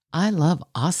 I love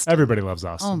Austin. Everybody loves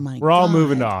Austin. Oh my God. We're all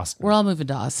moving to Austin.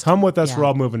 Come with us. Yeah. We're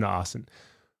all moving to Austin.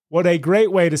 What a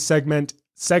great way to segue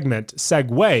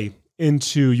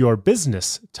into your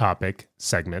business topic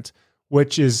segment,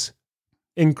 which is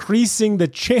increasing the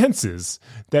chances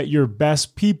that your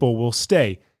best people will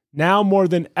stay. Now more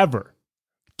than ever,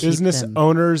 business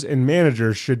owners and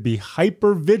managers should be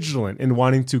hyper vigilant in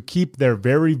wanting to keep their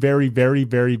very, very, very,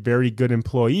 very, very good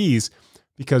employees,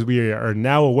 because we are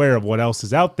now aware of what else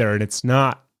is out there, and it's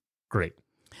not great.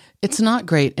 It's not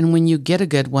great. And when you get a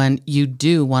good one, you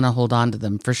do want to hold on to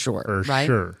them for sure. For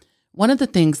sure. One of the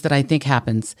things that I think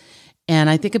happens, and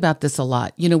I think about this a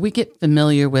lot, we get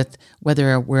familiar with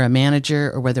whether we're a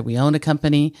manager or whether we own a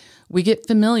company, we get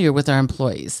familiar with our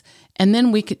employees. And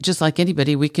then we could, just like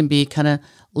anybody, we can be kind of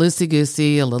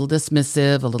loosey-goosey, a little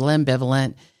dismissive, a little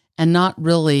ambivalent, and not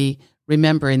really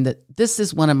remembering that this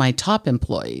is one of my top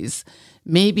employees.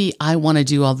 Maybe I want to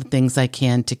do all the things I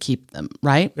can to keep them,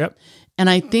 right? Yep. And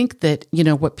I think that,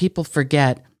 what people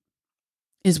forget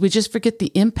is we just forget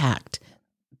the impact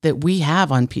that we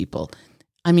have on people.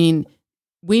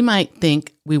 We might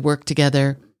think we work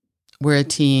together, we're a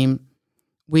team,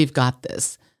 we've got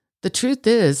this. The truth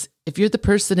is, if you're the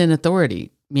person in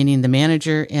authority, meaning the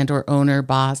manager and or owner,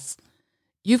 boss,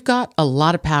 you've got a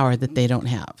lot of power that they don't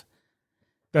have.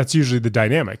 That's usually the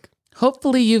dynamic.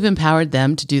 Hopefully you've empowered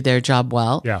them to do their job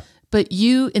well. Yeah. But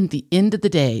you, in the end of the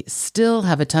day, still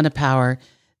have a ton of power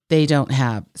they don't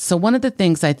have. So one of the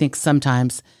things I think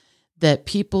sometimes that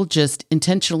people just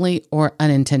intentionally or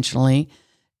unintentionally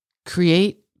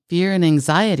create fear and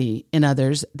anxiety in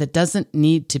others that doesn't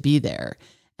need to be there.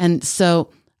 And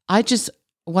so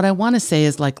what I want to say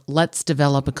is like, let's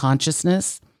develop a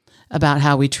consciousness about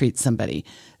how we treat somebody.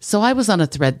 So I was on a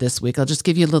thread this week. I'll just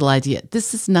give you a little idea.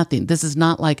 This is nothing. This is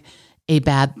not like a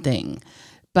bad thing.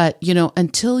 But,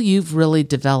 until you've really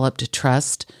developed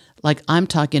trust, like I'm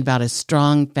talking about a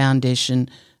strong foundation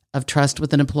of trust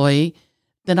with an employee,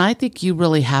 then I think you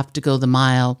really have to go the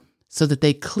mile so that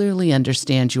they clearly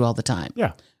understand you all the time.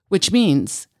 Yeah. Which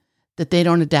means that they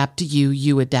don't adapt to you,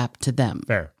 you adapt to them.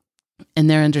 Fair. And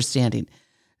their understanding.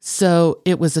 So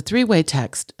it was a 3-way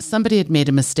text. Somebody had made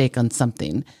a mistake on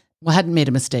something. Well, hadn't made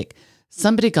a mistake.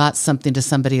 Somebody got something to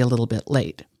somebody a little bit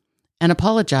late and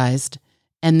apologized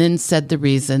and then said the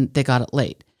reason they got it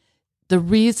late. The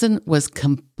reason was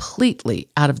completely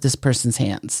out of this person's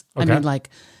hands. Okay. I mean, like,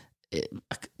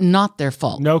 not their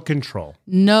fault. No control.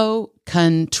 No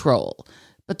control.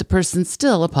 But the person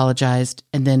still apologized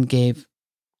and then gave,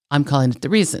 I'm calling it the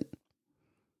reason.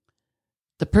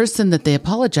 The person that they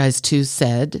apologized to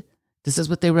said, this is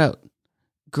what they wrote,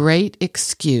 great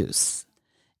excuse.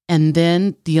 And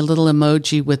then the little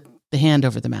emoji with the hand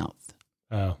over the mouth.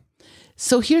 Oh.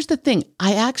 So here's the thing.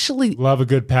 I actually love a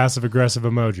good passive aggressive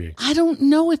emoji. I don't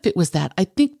know if it was that. I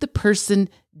think the person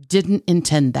didn't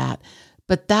intend that,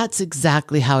 but that's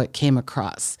exactly how it came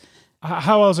across.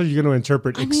 How else are you going to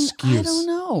interpret excuse? I don't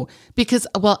know. Because,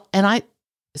 when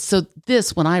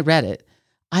I read it,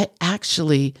 I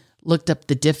actually looked up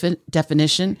the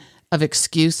definition of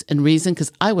excuse and reason,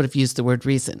 because I would have used the word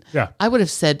reason. Yeah. I would have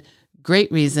said,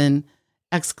 great reason, !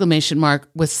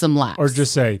 With some laughs. Or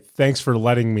just say, thanks for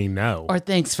letting me know. Or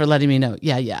thanks for letting me know.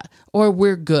 Yeah, yeah. Or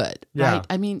we're good, right?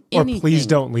 I mean, anything. Or please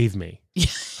don't leave me.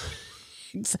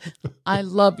 I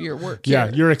love your work here.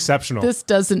 Yeah, you're exceptional. This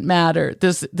doesn't matter.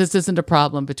 This isn't a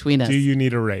problem between us. Do you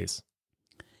need a raise?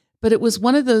 But it was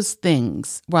one of those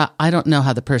things where I don't know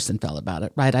how the person felt about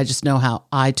it, right? I just know how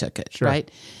I took it, sure. Right?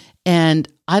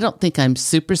 And I don't think I'm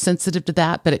super sensitive to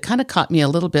that, but it kind of caught me a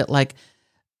little bit like,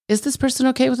 is this person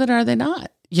okay with it or are they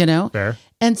not? Fair.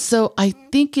 And so I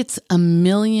think it's a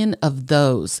million of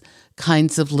those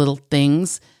kinds of little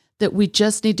things that we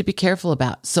just need to be careful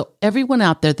about. So everyone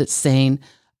out there that's saying,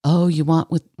 oh, you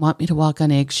want me to walk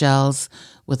on eggshells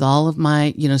with all of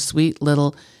my, sweet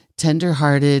little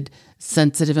tender-hearted,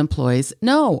 sensitive employees.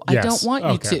 No, I don't want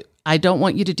you to. I don't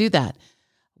want you to do that.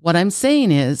 What I'm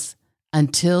saying is,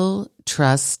 until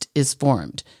trust is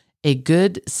formed, a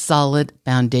good, solid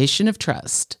foundation of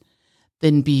trust,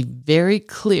 then be very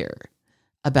clear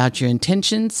about your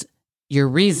intentions, your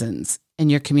reasons,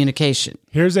 and your communication.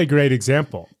 Here's a great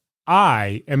example.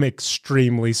 I am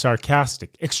extremely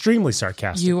sarcastic. Extremely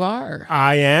sarcastic. You are.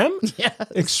 I am? Yes.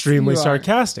 Extremely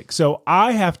sarcastic. So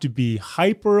I have to be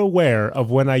hyper aware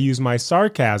of when I use my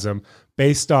sarcasm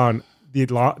based on the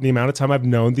amount of time I've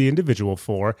known the individual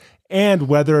for and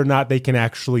whether or not they can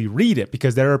actually read it.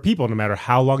 Because there are people, no matter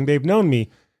how long they've known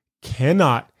me,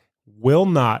 will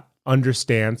not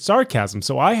understand sarcasm.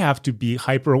 So I have to be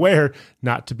hyper aware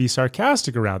not to be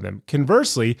sarcastic around them.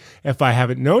 Conversely, if I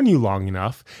haven't known you long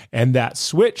enough and that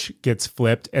switch gets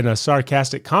flipped and a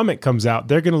sarcastic comment comes out,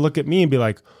 they're going to look at me and be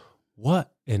like,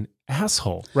 what an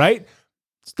asshole, right?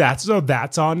 That's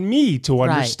on me to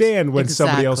understand when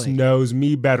somebody else knows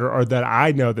me better or that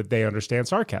I know that they understand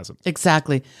sarcasm.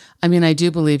 Exactly. I mean, I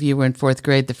do believe you were in 4th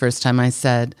grade the first time I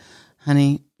said,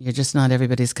 honey, you're just not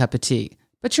everybody's cup of tea.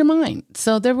 But you're mine.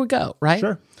 So there we go, right?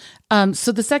 Sure.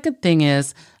 So the second thing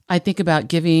is, I think about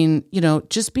giving,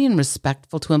 just being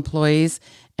respectful to employees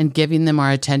and giving them our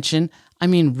attention. I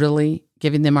mean, really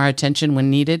giving them our attention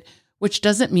when needed, which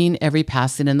doesn't mean every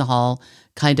passing in the hall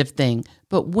kind of thing.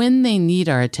 But when they need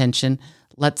our attention,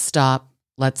 let's stop,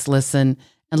 let's listen,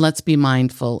 and let's be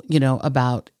mindful,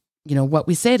 about, what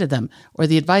we say to them or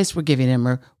the advice we're giving them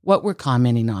or what we're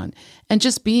commenting on. And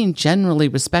just being generally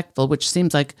respectful, which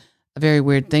seems like a very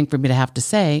weird thing for me to have to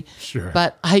say. Sure.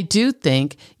 But I do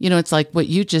think, it's like what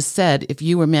you just said. If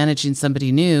you were managing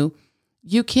somebody new,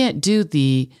 you can't do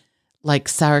the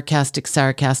sarcastic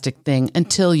thing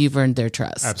until you've earned their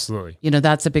trust. Absolutely.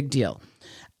 That's a big deal.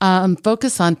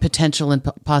 Focus on potential and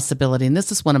possibility. And this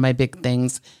is one of my big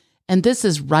things. And this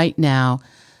is right now,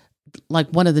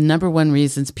 one of the number one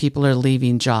reasons people are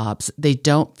leaving jobs. They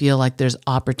don't feel like there's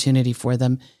opportunity for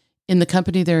them in the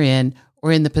company they're in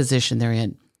or in the position they're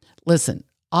in. Listen,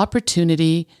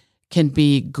 opportunity can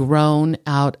be grown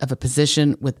out of a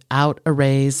position without a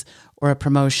raise or a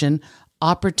promotion.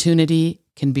 Opportunity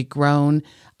can be grown.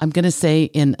 I'm going to say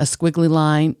in a squiggly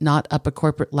line, not up a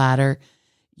corporate ladder.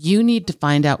 You need to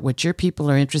find out what your people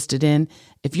are interested in.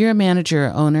 If you're a manager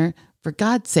or owner, for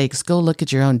God's sakes, go look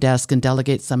at your own desk and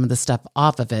delegate some of the stuff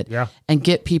off of it and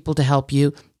get people to help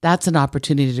you. That's an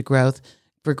opportunity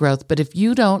for growth. But if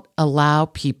you don't allow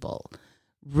people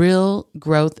real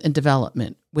growth and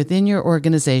development within your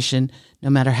organization,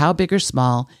 no matter how big or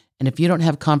small, and if you don't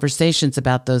have conversations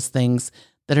about those things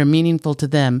that are meaningful to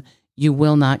them, you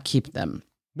will not keep them.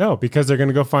 No, because they're going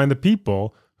to go find the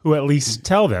people who at least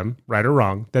tell them, right or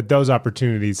wrong, that those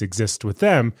opportunities exist with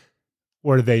them,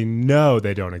 or they know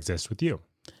they don't exist with you.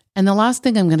 And the last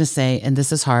thing I'm going to say, and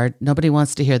this is hard, nobody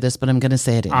wants to hear this, but I'm going to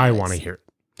say it anyways. I want to hear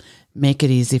it. Make it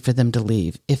easy for them to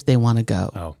leave if they want to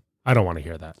go. Oh, I don't want to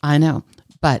hear that. I know.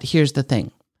 But here's the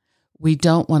thing. We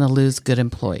don't want to lose good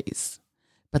employees.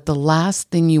 But the last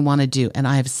thing you want to do, and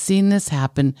I have seen this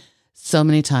happen so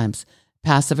many times,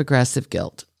 passive-aggressive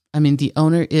guilt. I mean, the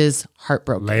owner is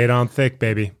heartbroken. Lay it on thick,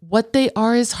 baby. What they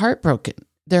are is heartbroken.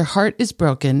 Their heart is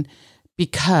broken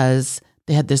because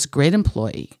they had this great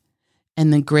employee,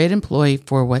 and the great employee,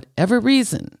 for whatever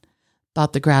reason,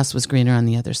 thought the grass was greener on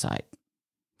the other side.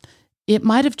 It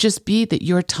might have just be that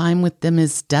your time with them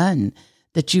is done,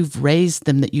 that you've raised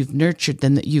them, that you've nurtured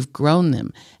them, that you've grown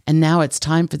them, and now it's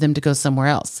time for them to go somewhere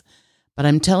else. But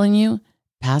I'm telling you,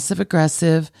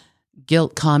 passive-aggressive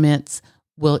guilt comments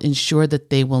will ensure that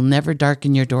they will never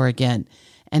darken your door again.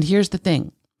 And here's the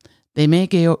thing. They may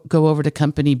go over to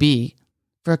company B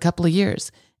for a couple of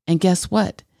years. And guess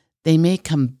what? They may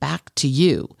come back to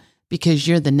you because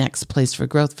you're the next place for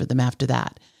growth for them after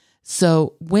that.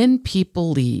 So when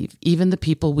people leave, even the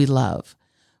people we love,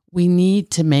 we need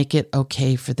to make it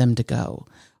okay for them to go.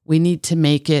 We need to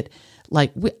make it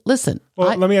like, listen.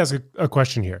 Well, let me ask a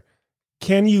question here.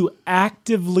 Can you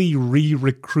actively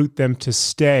re-recruit them to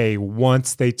stay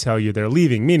once they tell you they're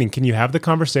leaving? Meaning, can you have the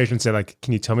conversation and say, like,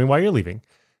 can you tell me why you're leaving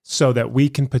so that we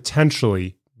can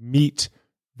potentially meet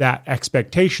that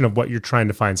expectation of what you're trying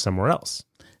to find somewhere else?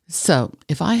 So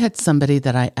if I had somebody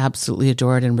that I absolutely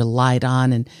adored and relied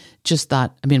on and just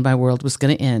thought, I mean, my world was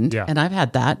going to end, and I've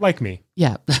had that. Like me.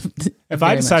 Yeah. If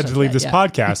I decided to leave this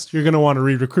podcast, you're going to want to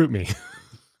re-recruit me.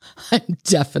 I'm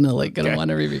definitely going to want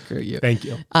to re-recruit you. Thank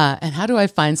you. And how do I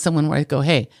find someone where I go,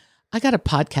 hey, I got a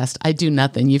podcast. I do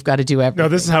nothing. You've got to do everything. No,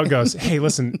 this is how it goes. Hey,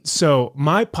 listen, so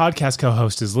my podcast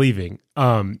co-host is leaving.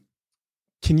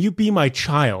 Can you be my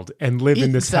child and live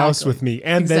in this house with me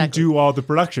and then do all the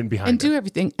production behind it? And do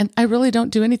everything. And I really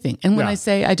don't do anything. And when I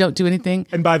say I don't do anything.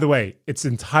 And by the way, it's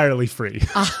entirely free.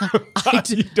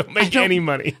 You don't make any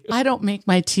money. I don't make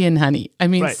my tea and honey. I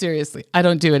mean, seriously, I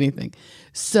don't do anything.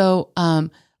 So,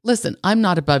 listen, I'm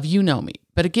not above, you know me.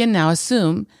 But again, now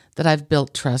assume that I've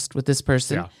built trust with this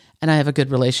person and I have a good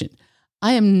relation.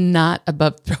 I am not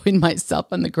above throwing myself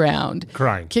on the ground,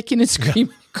 crying, kicking and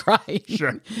screaming,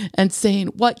 crying, and saying,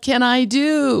 what can I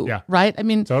do? Yeah. Right? I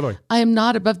mean, totally. I am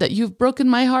not above that. You've broken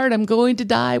my heart. I'm going to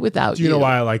die without you. Do you know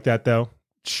why I like that though?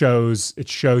 It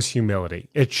shows humility.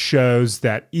 It shows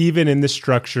that even in the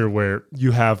structure where you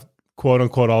have quote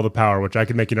unquote all the power, which I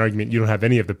can make an argument you don't have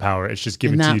any of the power. It's just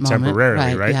given to you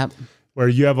temporarily, right? Yep. Where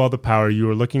you have all the power, you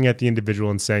are looking at the individual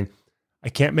and saying, I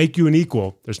can't make you an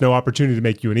equal. There's no opportunity to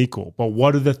make you an equal. But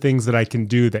what are the things that I can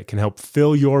do that can help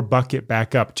fill your bucket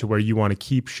back up to where you want to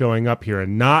keep showing up here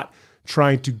and not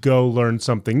trying to go learn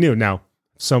something new? Now,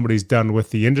 if somebody's done with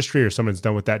the industry or someone's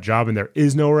done with that job and there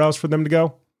is nowhere else for them to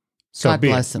go, so God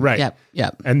bless them. Right.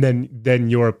 Yep. And then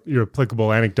your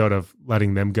applicable anecdote of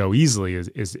letting them go easily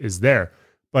is there.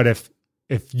 But if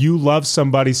you love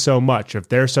somebody so much, if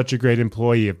they're such a great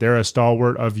employee, if they're a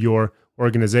stalwart of your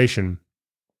organization,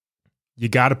 you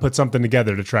got to put something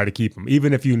together to try to keep them,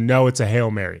 even if you know it's a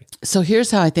Hail Mary. So here's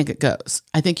how I think it goes.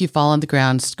 I think you fall on the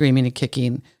ground screaming and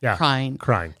kicking, crying.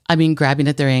 I mean, grabbing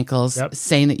at their ankles,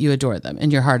 saying that you adore them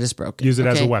and your heart is broken. Use it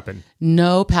as a weapon.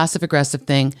 No passive aggressive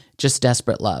thing, just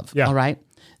desperate love. Yeah. All right.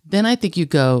 Then I think you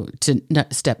go to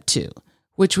step 2,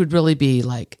 which would really be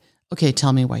like, okay,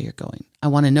 tell me why you're going. I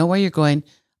want to know why you're going.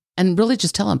 And really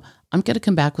just tell them, I'm going to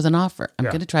come back with an offer. I'm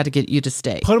going to try to get you to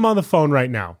stay. Put them on the phone right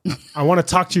now. I want to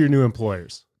talk to your new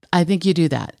employers. I think you do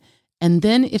that. And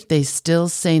then if they still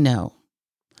say no,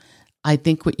 I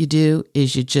think what you do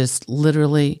is you just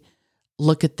literally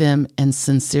look at them and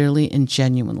sincerely and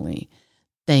genuinely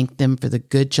thank them for the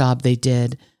good job they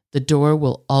did. The door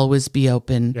will always be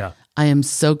open. Yeah. I am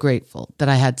so grateful that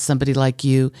I had somebody like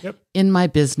you in my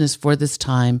business for this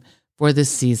time, for this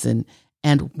season.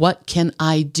 And what can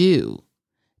I do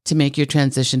to make your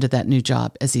transition to that new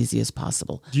job as easy as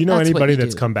possible? Do you know anybody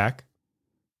that's come back?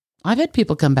 I've had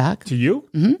people come back. To you?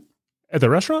 Mm-hmm. At the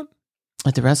restaurant?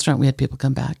 At the restaurant, we had people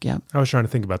come back. Yeah. I was trying to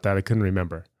think about that. I couldn't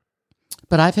remember.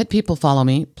 But I've had people follow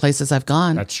me places I've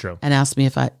gone. That's true. And ask me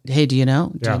hey, do you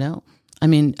know? Do you know? I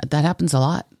mean, that happens a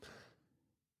lot.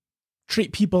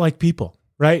 Treat people like people,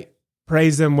 right?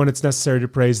 Praise them when it's necessary to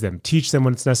praise them. Teach them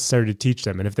when it's necessary to teach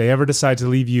them. And if they ever decide to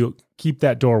leave you, keep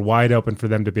that door wide open for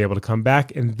them to be able to come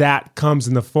back. And that comes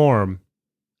in the form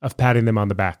of patting them on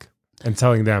the back and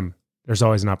telling them there's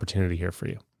always an opportunity here for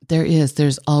you. There is.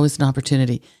 There's always an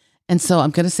opportunity. And so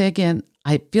I'm going to say again,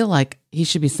 I feel like he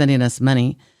should be sending us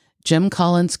money. Jim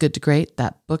Collins, Good to Great.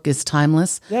 That book is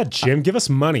timeless. Yeah, Jim, give us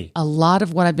money. A lot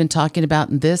of what I've been talking about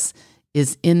in this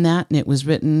is in that, and it was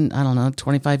written,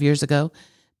 25 years ago.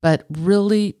 But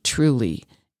really, truly,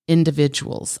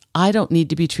 individuals. I don't need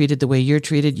to be treated the way you're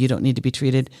treated. You don't need to be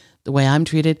treated the way I'm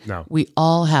treated. No. We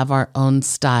all have our own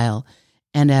style.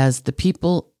 And as the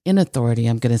people in authority,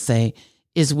 I'm going to say,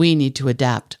 is we need to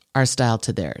adapt our style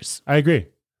to theirs. I agree.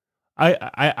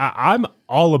 I'm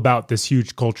all about this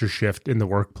huge culture shift in the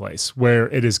workplace where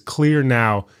it is clear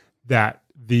now that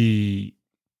the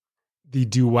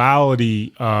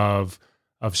duality of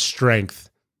strength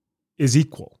is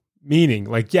equal. Meaning,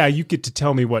 like, yeah, you get to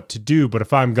tell me what to do, but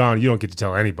if I'm gone, you don't get to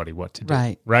tell anybody what to do.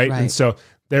 Right. And so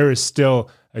there is still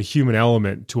a human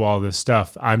element to all this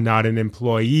stuff. I'm not an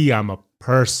employee. I'm a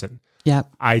person. Yeah.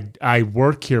 I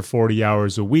work here 40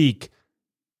 hours a week,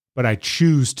 but I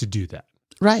choose to do that.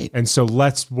 Right. And so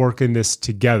let's work in this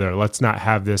together. Let's not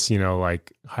have this,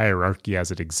 like hierarchy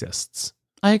as it exists.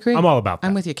 I agree. I'm all about that.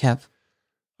 I'm with you, Kev.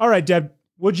 All right, Deb,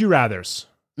 would you rathers?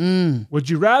 Would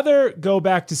you rather go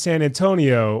back to San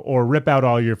Antonio or rip out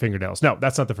all your fingernails? No,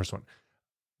 that's not the first one.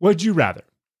 Would you rather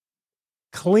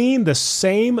clean the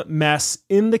same mess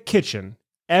in the kitchen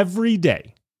every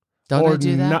day? Don't I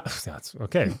do that? That's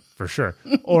okay, for sure.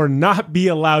 Or not be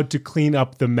allowed to clean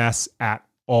up the mess at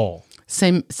all?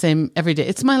 Same every day.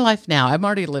 It's my life now. I'm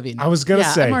already living it. I was going to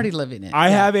say. I'm already living it. I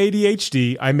have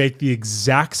ADHD. I make the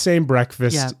exact same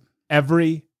breakfast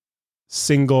every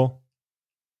single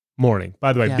morning.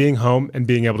 By the way, being home and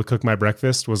being able to cook my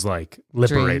breakfast was like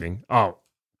liberating. Dream. Oh,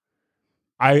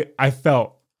 I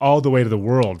felt all the weight of the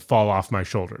world fall off my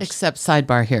shoulders. Except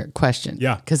sidebar here, question.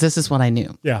 Yeah. Because this is what I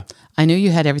knew. Yeah. I knew you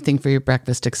had everything for your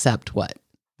breakfast except what?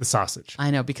 The sausage.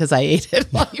 I know, because I ate it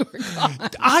while you were gone.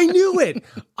 I knew it.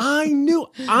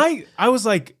 I was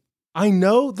like, I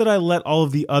know that I let all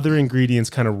of the other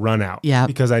ingredients kind of run out. Yeah.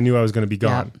 Because I knew I was going to be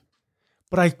gone. Yep.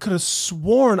 But I could have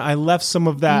sworn I left some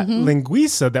of that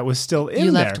linguiça that was still in there.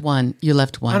 You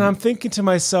left one. And I'm thinking to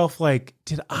myself, like,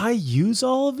 did I use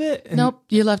all of it? And nope,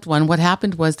 you left one. What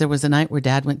happened was there was a night where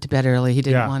Dad went to bed early. He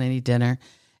didn't want any dinner.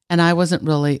 And I wasn't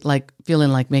really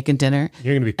feeling like making dinner.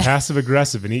 You're going to be passive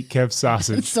aggressive and eat Kev's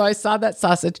sausage. So I saw that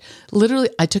sausage. Literally,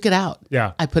 I took it out.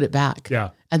 Yeah. I put it back. Yeah.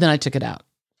 And then I took it out.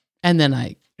 And then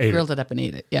I grilled it up and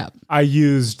ate it. Yeah. I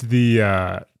used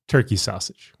the turkey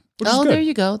sausage. Oh, there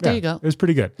you go. There you go. It was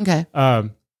pretty good. Okay.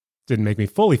 Didn't make me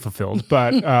fully fulfilled,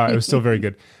 but it was still very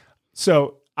good.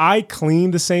 So I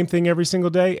clean the same thing every single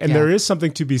day. And there is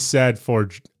something to be said for,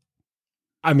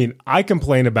 I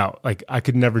complain about, like, I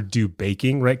could never do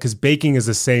baking, right? Because baking is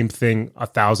the same thing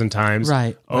 1,000 times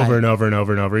over and over and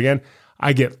over and over again.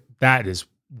 I get that is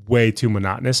way too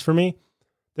monotonous for me.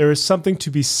 There is something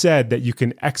to be said that you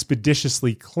can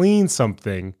expeditiously clean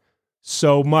something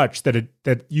so much that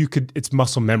it's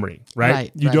muscle memory,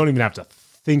 right? You don't even have to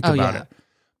think about it.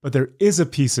 But there is a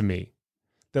piece of me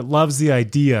that loves the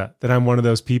idea that I'm one of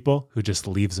those people who just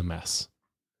leaves a mess.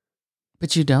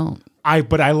 But you don't.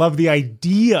 But I love the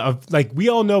idea of, like, we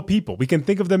all know people. We can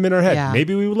think of them in our head. Yeah.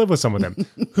 Maybe we would live with some of them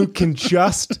who can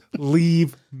just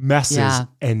leave messes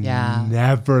and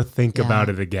never think about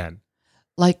it again.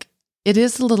 Like, it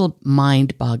is a little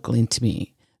mind-boggling to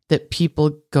me that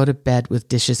people go to bed with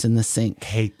dishes in the sink.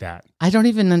 Hate that. I don't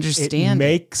even understand. It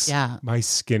makes my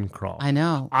skin crawl. I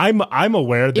know. I'm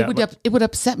aware that it would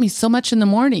upset me so much in the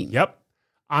morning. Yep.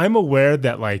 I'm aware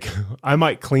that, like, I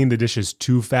might clean the dishes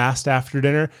too fast after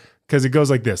dinner because it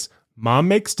goes like this. Mom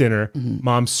makes dinner.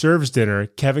 Mom serves dinner.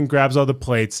 Kevin grabs all the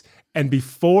plates. And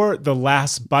before the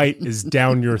last bite is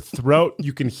down your throat,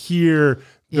 you can hear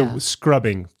the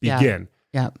scrubbing begin.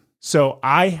 Yeah. So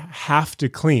I have to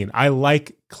clean. I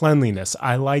like cleanliness.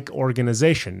 I like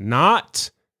organization,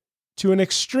 not to an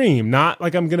extreme, not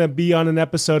like I'm going to be on an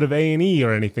episode of A&E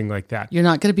or anything like that. You're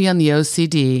not going to be on the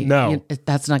OCD. No.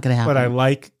 That's not going to happen. But I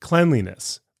like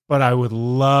cleanliness. But I would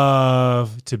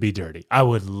love to be dirty. I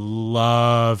would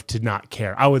love to not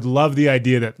care. I would love the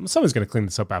idea that someone's going to clean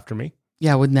this up after me.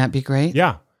 Yeah, wouldn't that be great?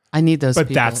 Yeah. I need those people.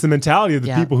 But that's the mentality of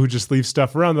the people who just leave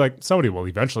stuff around. They're like, somebody will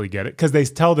eventually get it. Because they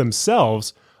tell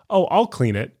themselves, oh, I'll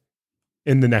clean it.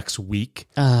 in the next week,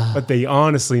 but they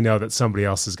honestly know that somebody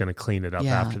else is going to clean it up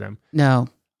after them. No.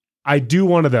 I do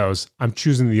one of those. I'm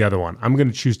choosing the other one. I'm going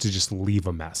to choose to just leave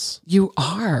a mess. You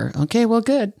are? Okay, well,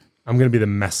 good. I'm going to be the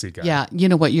messy guy. Yeah, you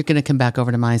know what? You're going to come back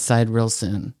over to my side real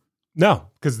soon. No,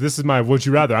 because this is my would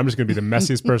you rather. I'm just going to be the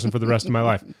messiest person for the rest of my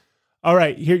life. All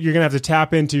right, here you're going to have to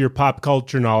tap into your pop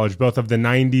culture knowledge, both of the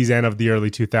 90s and of the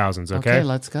early 2000s, okay? Okay,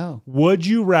 let's go. Would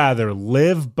you rather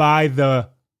live by the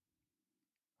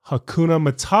Hakuna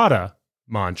Matata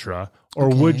mantra, or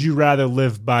would you rather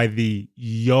live by the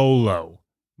YOLO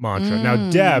mantra?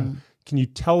 Now, Deb, can you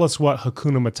tell us what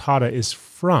Hakuna Matata is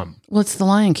from? Well, it's the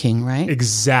Lion King, right?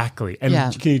 Exactly. And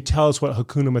can you tell us what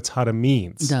Hakuna Matata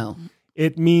means? No.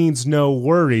 It means no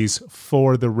worries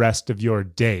for the rest of your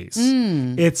days.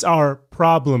 It's our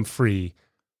problem-free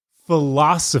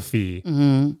philosophy.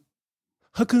 Hakuna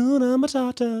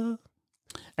Matata.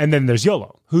 And then there's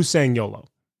YOLO. Who's saying YOLO?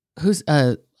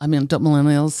 Don't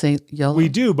millennials say YOLO? We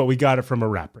do, but we got it from a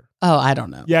rapper. Oh, I don't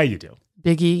know. Yeah, you do.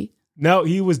 Biggie? No,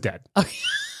 he was dead. Okay.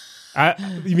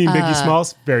 You mean Biggie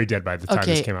Smalls? Very dead by the time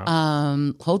this came out.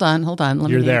 Hold on.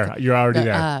 You're there. You're already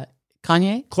there.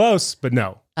 Kanye? Close, but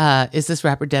no. Is this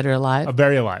rapper dead or alive?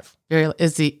 Very alive.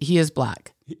 He is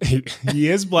black. He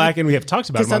is black, and we have talked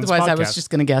about him on this podcast. Otherwise, I was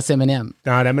just going to guess Eminem.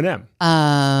 Not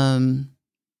Eminem.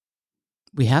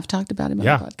 We have talked about him on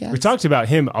the podcast. We talked about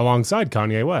him alongside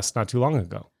Kanye West not too long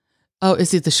ago. Oh, is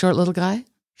he the short little guy?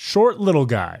 Short little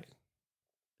guy.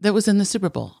 That was in the Super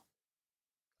Bowl.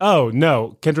 Oh,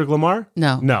 no. Kendrick Lamar?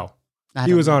 No.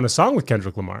 He was on a song with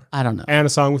Kendrick Lamar. I don't know. And a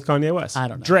song with Kanye West. I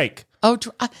don't know. Drake. Oh,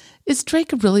 is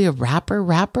Drake really a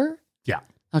rapper? Yeah.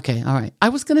 Okay, all right. I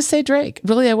was going to say Drake.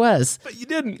 Really, I was. But you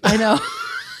didn't. I know.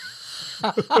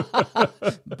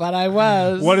 But I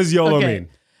was. What does YOLO mean?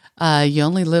 You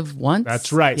only live once.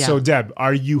 That's right. Yeah. So, Deb,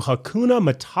 are you Hakuna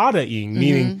Matata-ing,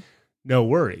 meaning no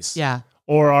worries? Yeah.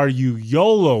 Or are you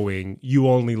YOLOing, you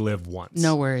only live once?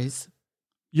 No worries.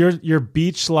 Your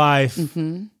beach life.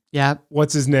 Yeah.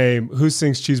 What's his name? Who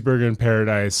sings Cheeseburger in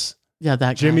Paradise? Yeah,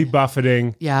 that Jimmy guy.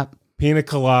 Buffeting. Yeah. Pina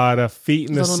colada, feet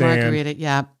in the sand. Margarita.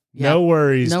 Yeah. No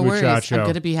worries, No worries. muchacho. I'm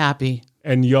going to be happy.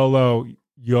 And YOLO,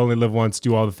 you only live once,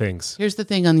 do all the things. Here's the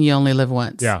thing on the you only live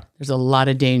once. Yeah. There's a lot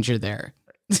of danger there.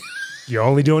 You're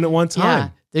only doing it one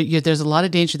time. Yeah. There's a lot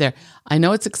of danger there. I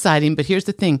know it's exciting, but here's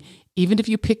the thing. Even if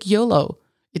you pick YOLO,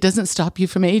 it doesn't stop you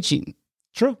from aging.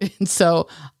 True. And so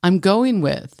I'm going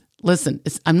with,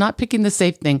 I'm not picking the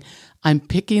safe thing. I'm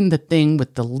picking the thing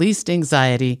with the least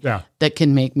anxiety that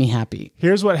can make me happy.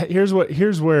 Here's where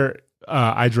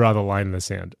I draw the line in the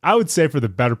sand. I would say for the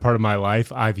better part of my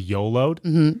life, I've YOLO'd,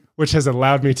 which has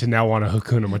allowed me to now want a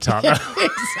Hakuna Matata.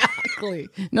 Exactly.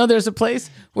 No, there's a place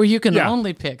where you can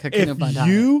only pick Hakuna Matata. If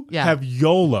you have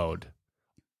YOLO'd,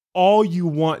 all you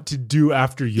want to do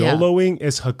after YOLOing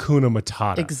is Hakuna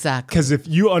Matata. Exactly. Because if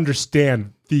you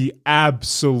understand the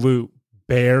absolute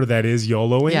bear that is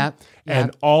YOLOing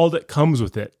and all that comes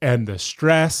with it, and the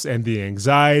stress and the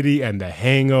anxiety and the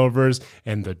hangovers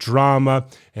and the drama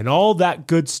and all that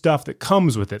good stuff that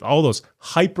comes with it, all those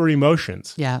hyper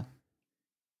emotions. Yeah.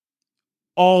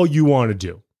 All you want to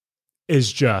do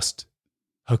is just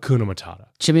Hakuna Matata.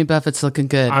 Jimmy Buffett's looking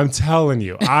good. I'm telling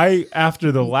you,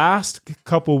 after the last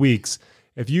couple weeks,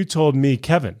 if you told me,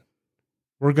 Kevin,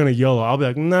 we're going to YOLO, I'll be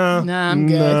like, nah, I'm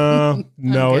good.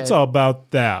 No, it's all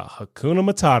about that Hakuna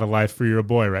Matata life for your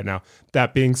boy right now.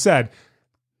 That being said,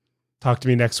 talk to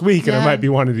me next week and I might be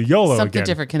wanting to YOLO Something again.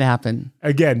 different can happen.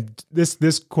 Again,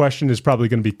 this question is probably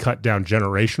going to be cut down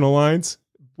generational lines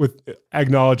with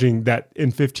acknowledging that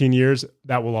in 15 years,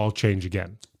 that will all change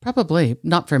again. Probably.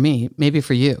 Not for me. Maybe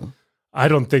for you. I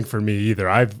don't think for me either.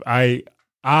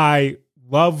 I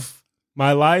love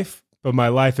my life, but my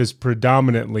life is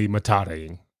predominantly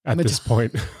Matata-ing at this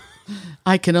point.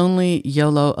 I can only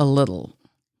YOLO a little.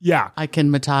 Yeah. I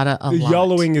can Matata a lot.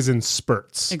 YOLOing is in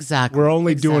spurts. Exactly. We're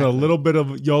only doing a little bit of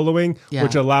YOLOing,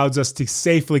 which allows us to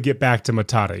safely get back to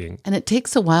Matata-ing. And it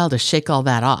takes a while to shake all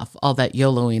that off, all that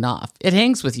YOLOing off. It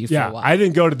hangs with you for a while. I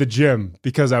didn't go to the gym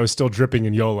because I was still dripping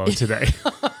in YOLO today.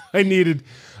 I needed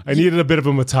a bit of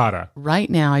a Matata. Right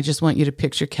now, I just want you to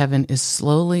picture Kevin is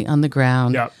slowly on the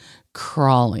ground,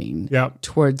 crawling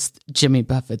towards Jimmy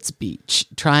Buffett's beach,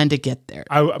 trying to get there.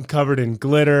 I'm covered in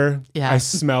glitter. Yeah. I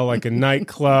smell like a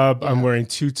nightclub. I'm wearing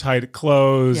too tight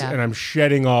clothes, and I'm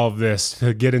shedding all of this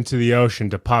to get into the ocean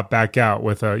to pop back out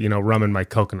with a rum in my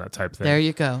coconut type thing. There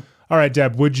you go. All right,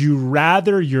 Deb, would you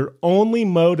rather your only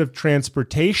mode of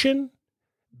transportation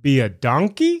be a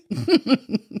donkey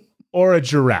or a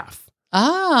giraffe?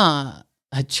 A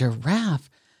giraffe.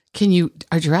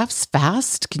 Are giraffes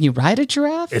fast? Can you ride a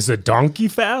giraffe? Is a donkey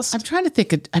fast? I'm trying to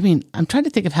think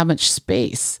of how much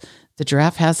space the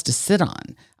giraffe has to sit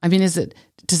on? I mean, does it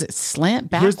slant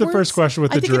backwards? Here's the first question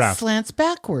with the giraffe. I think it slants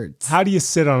backwards. How do you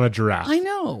sit on a giraffe? I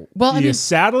know. Well, do you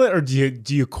saddle it or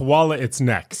do you koala its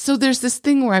neck? So there's this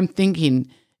thing where I'm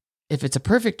thinking, if it's a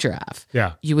perfect giraffe,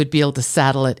 you would be able to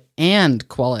saddle it and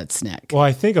koala its neck. Well,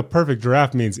 I think a perfect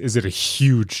giraffe means, is it a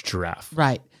huge giraffe?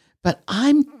 Right. But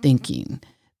I'm thinking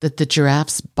that the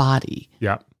giraffe's body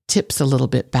tips a little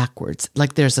bit backwards.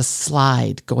 Like there's a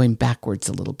slide going backwards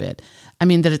a little bit. I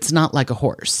mean, that it's not like a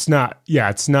horse.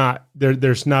 It's not,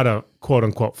 there's not a quote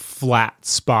unquote flat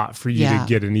spot for you to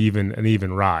get an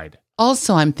even ride.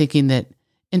 Also, I'm thinking that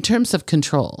in terms of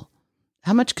control,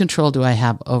 how much control do I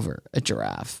have over a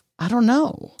giraffe? I don't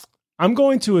know. I'm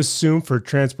going to assume for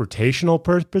transportational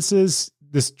purposes,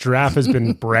 this giraffe has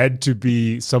been bred to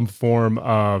be some form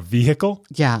of vehicle.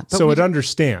 Yeah. So it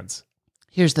understands.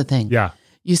 Here's the thing. Yeah.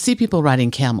 You see people riding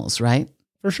camels, right?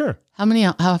 For sure. How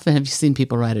often have you seen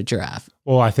people ride a giraffe?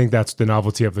 Well, I think that's the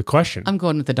novelty of the question. I'm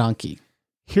going with the donkey.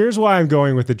 Here's why I'm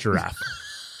going with the giraffe.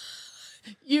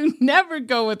 You never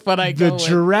go with what I go with. The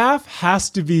giraffe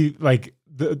has to be like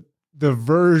the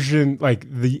version, like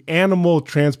the animal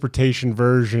transportation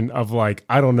version of like,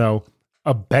 I don't know,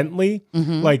 a Bentley.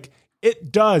 Mm-hmm. Like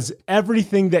it does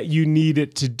everything that you need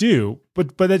it to do,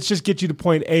 but it's just get you to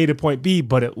point A to point B,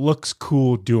 but it looks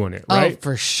cool doing it, right? Oh,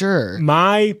 for sure.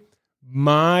 My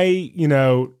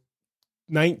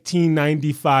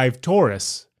 1995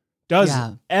 Taurus does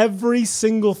every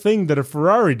single thing that a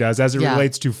Ferrari does as it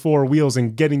relates to four wheels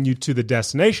and getting you to the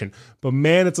destination. But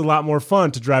man, it's a lot more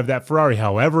fun to drive that Ferrari,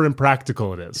 however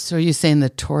impractical it is. So are you saying the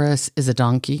Taurus is a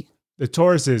donkey? The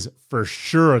Taurus is for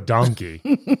sure a donkey.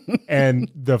 And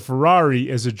the Ferrari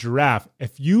is a giraffe.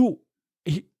 The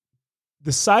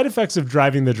side effects of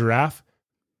driving the giraffe,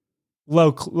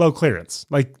 low clearance.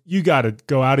 Like you got to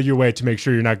go out of your way to make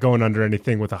sure you're not going under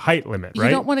anything with a height limit, right?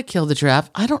 You don't want to kill the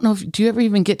giraffe. I don't know do you ever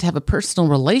even get to have a personal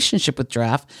relationship with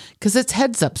giraffe because its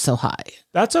head's up so high?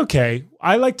 That's okay.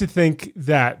 I like to think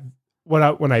that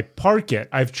when I park it,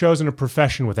 I've chosen a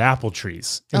profession with apple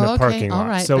trees in the parking lot.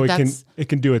 Right. So it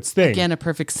can do its thing. Again, a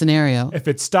perfect scenario. If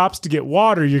it stops to get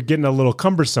water, you're getting a little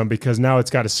cumbersome because now it's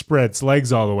got to spread its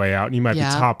legs all the way out and you might be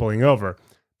toppling over.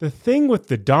 The thing with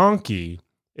the donkey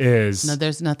is... No,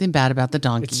 there's nothing bad about the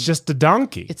donkey. It's just a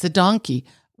donkey. It's a donkey.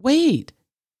 Wait.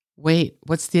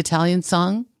 What's the Italian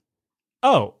song?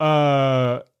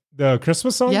 Oh, the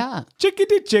Christmas song? Yeah.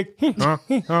 Chickadee chick.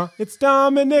 It's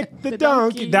Dominic the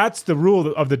donkey. That's the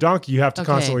rule of the donkey. You have to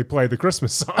constantly play the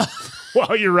Christmas song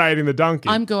while you're riding the donkey.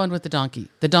 I'm going with the donkey.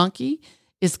 The donkey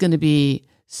is going to be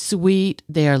sweet.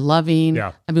 They are loving.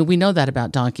 Yeah. I mean, we know that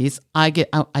about donkeys. He's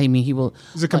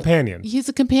a companion. He's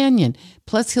a companion.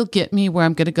 Plus, he'll get me where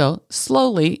I'm going to go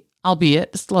slowly,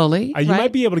 albeit slowly. You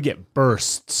might be able to get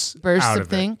bursts out of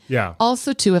thing. It. Yeah.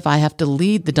 Also, too, if I have to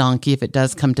lead the donkey, if it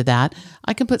does come to that,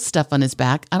 I can put stuff on his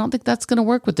back. I don't think that's going to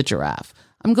work with the giraffe.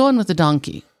 I'm going with the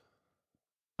donkey.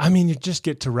 I mean, you just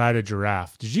get to ride a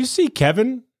giraffe. Did you see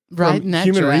Kevin? Riding that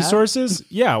Human giraffe? Resources?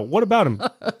 Yeah, what about him?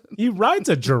 He rides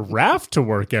a giraffe to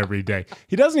work every day.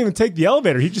 He doesn't even take the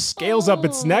elevator. He just scales up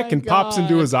its neck and pops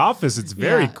into his office. It's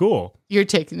very cool. You're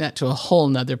taking that to a whole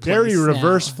nother place. Very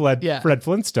reverse Fred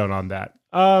Flintstone on that.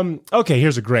 Okay,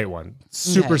 here's a great one.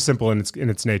 Super simple in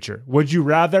its nature. Would you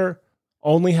rather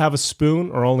only have a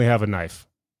spoon or only have a knife?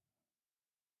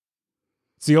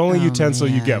 It's the only utensil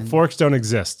you get. Forks don't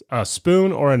exist. A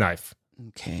spoon or a knife.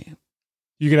 Okay.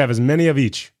 You can have as many of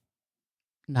each.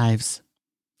 Knives.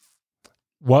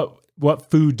 What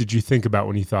food did you think about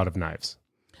when you thought of knives?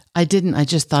 I didn't. I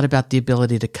just thought about the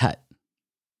ability to cut.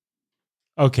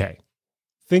 Okay.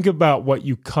 Think about what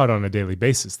you cut on a daily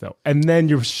basis, though. And then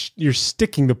you're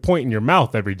sticking the point in your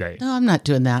mouth every day. No, I'm not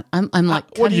doing that. I'm like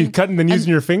cutting. What, are you cutting then using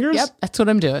your fingers? Yep, that's what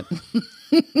I'm doing.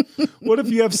 What if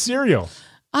you have cereal?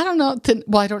 I don't know.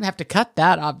 Well, I don't have to cut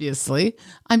that, obviously.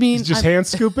 I mean... It's just hand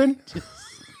scooping?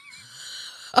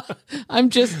 I'm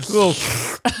just... a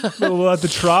little at the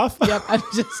trough? Yep, I'm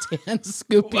just hand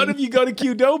scooping. What if you go to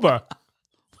Qdoba?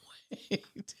 Wait,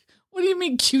 what do you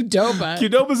mean Qdoba?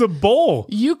 Qdoba's a bowl.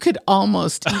 You could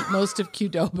almost eat most of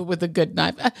Qdoba with a good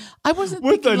knife. I wasn't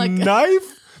with thinking a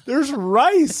knife? There's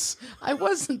rice. I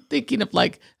wasn't thinking of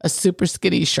like a super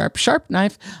skinny, sharp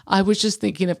knife. I was just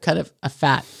thinking of kind of a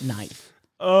fat knife.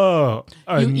 Oh,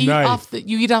 a knife.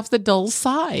 You eat off the dull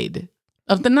side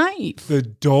of the knife. The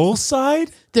dull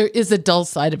side? There is a dull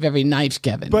side of every knife,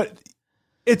 Kevin. But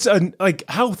It's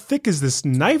how thick is this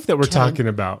knife that we're talking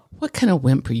about? What kind of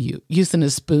wimp are you using a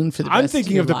spoon for the rest I'm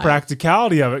thinking of the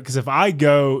practicality of it, because if I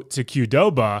go to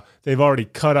Qdoba, they've already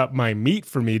cut up my meat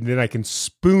for me, and then I can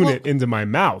spoon it into my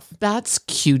mouth. That's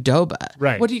Qdoba.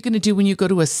 Right. What are you going to do when you go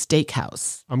to a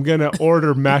steakhouse? I'm going to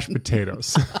order mashed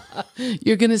potatoes.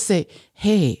 You're going to say,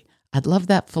 hey, I'd love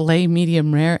that filet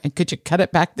medium rare, and could you cut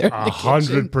it back there in the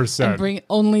kitchen 100%. and bring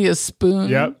only a spoon?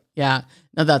 Yep. Yeah.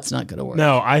 No, that's not going to work.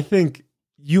 No, I think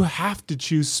you have to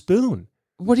choose spoon.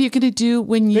 What are you going to do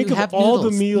when you Think have of all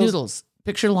noodles? the meals. Noodles.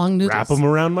 Picture long noodles. Wrap them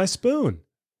around my spoon.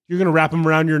 You're going to wrap them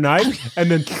around your knife and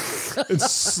then and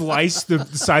slice the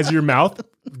size of your mouth.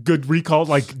 Good recall,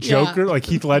 like Joker, like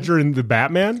Heath Ledger in the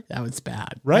Batman. That was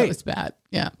bad. Right. That was bad.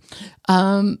 Yeah.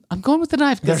 I'm going with the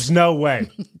knife. There's no way.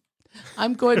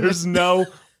 I'm going There's no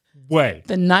way.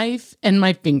 The knife and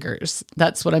my fingers.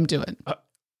 That's what I'm doing.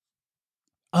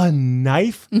 A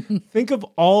knife? Think of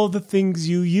all the things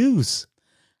you use.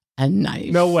 A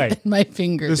knife. No way. And my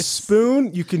fingers. The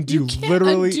spoon, you can do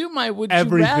literally undo my would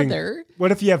everything. You rather.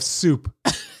 What if you have soup?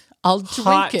 I'll drink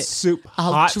hot it. Soup.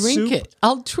 I'll hot drink soup? it.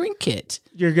 I'll drink it.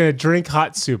 You're going to drink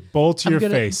hot soup. Bowl to your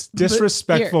face.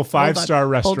 Disrespectful 5-star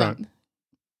restaurant.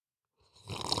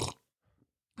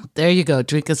 There you go.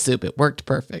 Drink a soup. It worked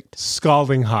perfect.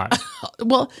 Scalding hot.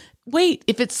 Well, wait.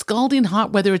 If it's scalding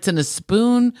hot, whether it's in a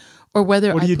spoon or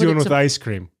whether what are you doing with ice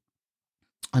cream?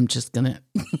 I'm just going to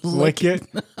lick it,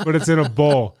 but it's in a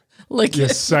bowl. Lick you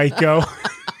it. Psycho.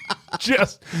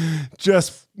 just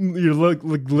your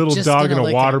little Just dog in a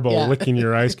lick water it. bowl Yeah. licking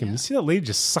your ice cream. You see that lady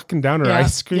just sucking down her Yeah.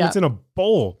 ice cream? Yeah. It's in a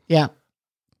bowl. Yeah.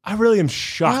 I really am Or I'll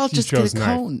shocked you just chose get a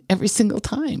knife. cone every single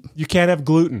time. You can't have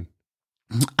gluten.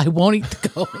 I won't eat the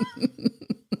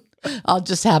cone. I'll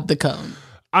just have the cone.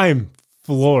 I'm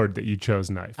floored that you chose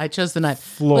knife. I chose the knife.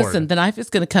 Floored. Listen, the knife is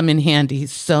going to come in handy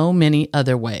so many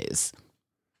other ways.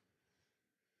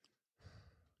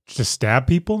 To stab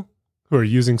people who are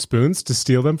using spoons to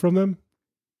steal them from them?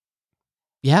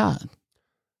 Yeah.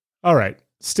 All right.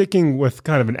 Sticking with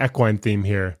kind of an equine theme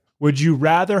here. Would you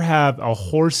rather have a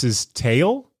horse's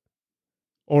tail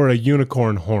or a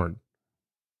unicorn horn?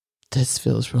 This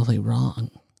feels really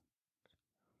wrong.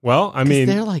 Well, I mean,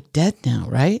 they're like dead now,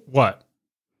 right? What?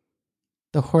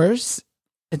 The horse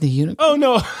and the unicorn. Oh,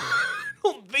 no. I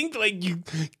don't think like you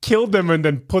killed them and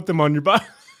then put them on your body.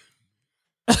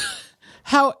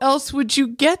 How else would you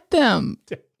get them?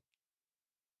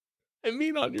 I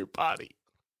mean on your body.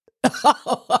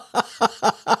 Not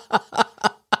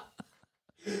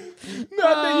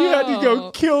that you had to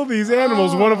go kill these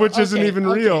animals, one of which isn't even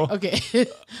real. Okay.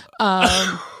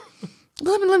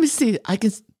 Let me see. I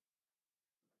can.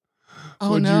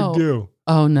 Oh, What'd no. you do?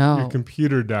 Oh, no. Your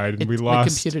computer died and we lost. My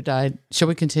computer died. Shall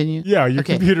we continue? Yeah, your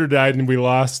computer died and we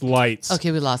lost lights.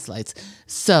 Okay, we lost lights.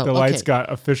 So the lights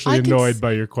got officially annoyed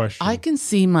by your question. I can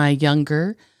see my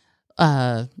younger,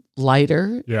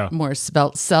 lighter, more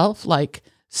svelte self, like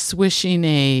swishing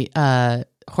a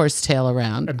horsetail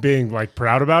around. And being like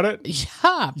proud about it?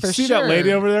 Yeah, for sure. See that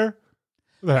lady over there?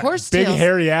 That big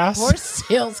hairy ass?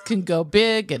 Horsetails can go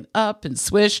big and up and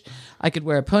swish. I could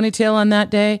wear a ponytail on that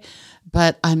day.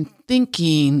 But I'm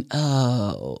thinking,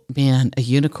 oh, man, a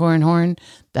unicorn horn,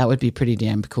 that would be pretty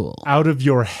damn cool. Out of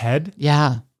your head?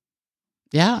 Yeah.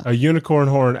 Yeah. A unicorn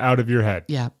horn out of your head.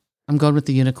 Yeah. I'm going with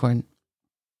the unicorn.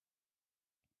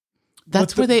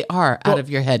 That's where they are, out of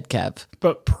your head, Kev.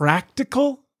 But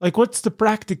practical? Like, what's the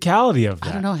practicality of that?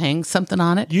 I don't know. Hang something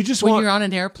on it. You just when want, you're on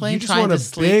an airplane you just trying want to a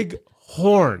sleep. big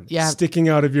horn sticking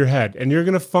out of your head, and you're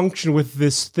going to function with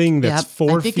this thing that's 4 feet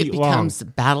long. I think it becomes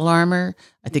battle armor.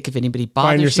 I think if anybody bothers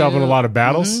Find yourself in a lot of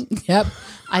battles? Mm-hmm. Yep.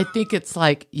 I think it's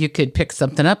like you could pick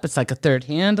something up. It's like a third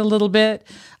hand a little bit.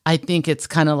 I think it's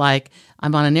kind of like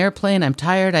I'm on an airplane. I'm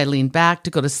tired. I lean back to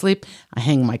go to sleep. I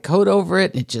hang my coat over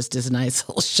it. And it just is a nice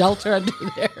little shelter under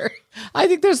there. I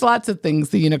think there's lots of things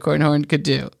the unicorn horn could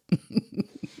do.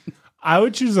 I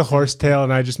would choose a horsetail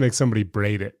and I just make somebody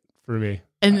braid it for me.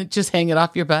 And just hang it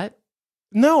off your butt?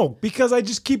 No, because I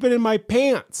just keep it in my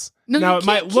pants. No, now it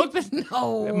might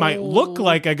look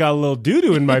like I got a little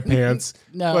doo-doo in my pants.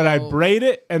 No. But I'd braid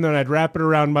it and then I'd wrap it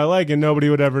around my leg and nobody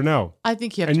would ever know. I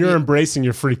think you have and to you're embracing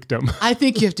your freakdom. I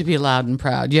think you have to be loud and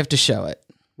proud. You have to show it.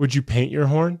 Would you paint your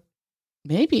horn?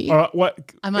 Maybe. Or what?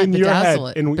 I might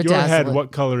bedazzle it. In your head,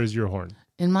 what color is your horn?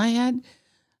 In my head,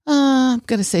 I'm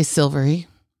going to say silvery.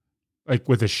 Like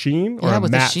with a sheen or a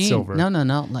matte silver? No.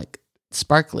 Like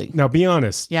sparkly. Now be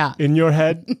honest. Yeah. In your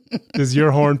head, does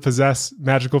your horn possess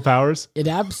magical powers? It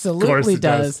absolutely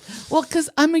does. Well, because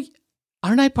aren't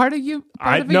I part of you?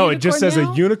 No, it just says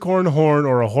a unicorn horn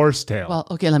or a horsetail. Well,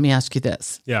 okay, let me ask you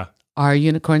this. Yeah. Are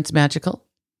unicorns magical?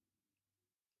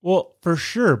 Well, for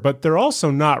sure, but they're also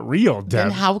not real, Deb.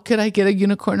 Then how could I get a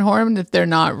unicorn horn if they're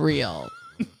not real?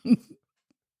 Oh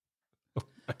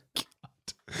my God.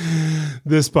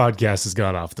 This podcast has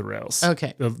gone off the rails.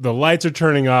 Okay. The lights are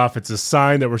turning off. It's a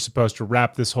sign that we're supposed to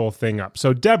wrap this whole thing up.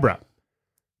 So, Deborah,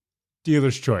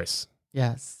 dealer's choice.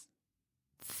 Yes.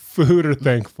 Food or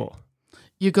thankful?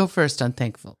 You go first on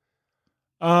thankful.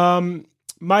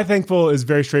 My thankful is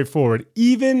very straightforward.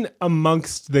 Even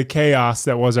amongst the chaos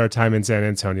that was our time in San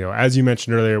Antonio, as you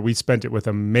mentioned earlier, we spent it with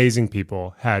amazing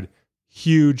people, had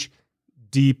huge,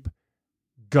 deep,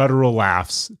 guttural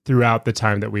laughs throughout the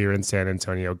time that we were in San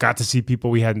Antonio. Got to see people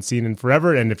we hadn't seen in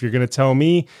forever. And if you're going to tell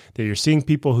me that you're seeing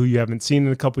people who you haven't seen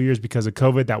in a couple of years because of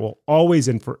COVID, that will always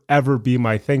and forever be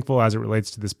my thankful as it relates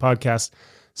to this podcast.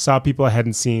 Saw people I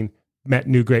hadn't seen, met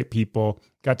new great people,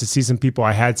 got to see some people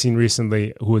I had seen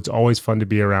recently who it's always fun to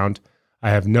be around.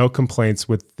 I have no complaints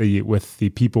with the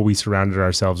people we surrounded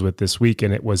ourselves with this week,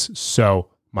 and it was so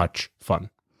much fun.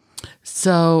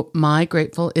 So my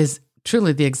grateful is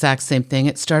truly the exact same thing.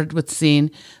 It started with seeing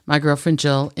my girlfriend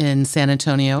Jill in San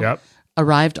Antonio. Yep.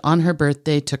 Arrived on her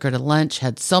birthday, took her to lunch,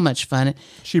 had so much fun.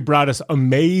 She brought us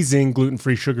amazing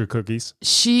gluten-free sugar cookies.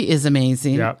 She is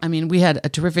amazing. Yep. I mean, we had a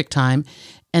terrific time.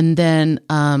 And then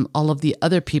all of the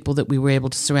other people that we were able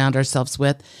to surround ourselves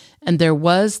with. And there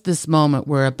was this moment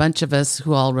where a bunch of us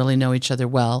who all really know each other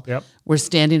well were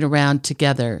standing around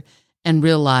together and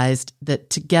realized that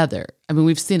together, I mean,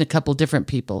 we've seen a couple different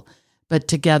people, but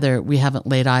together we haven't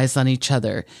laid eyes on each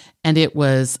other. And it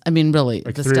was, I mean, really.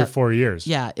 Like 3 or 4 years.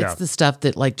 Yeah, it's the stuff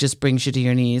that like just brings you to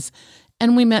your knees.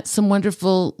 And we met some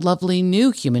wonderful, lovely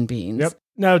new human beings. Yep.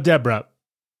 Now, Deborah,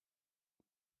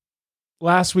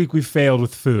 last week we failed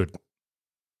with food.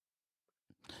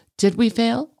 Did we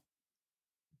fail?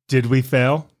 Did we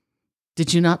fail?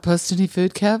 Did you not post any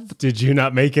food, Kev? Did you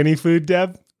not make any food,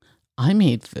 Deb? I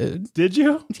made food. Did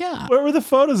you? Yeah. Where were the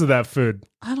photos of that food?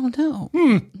 I don't know.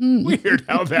 Weird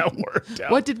how that worked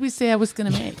out. What did we say I was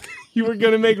going to make? You were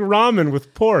going to make ramen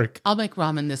with pork. I'll make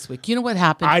ramen this week. You know what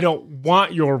happened? I don't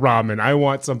want your ramen. I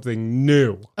want something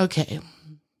new. Okay.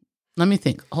 Let me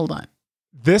think. Hold on.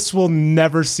 This will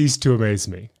never cease to amaze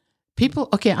me. People,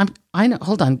 okay, I know.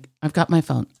 Hold on. I've got my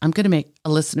phone. I'm going to make a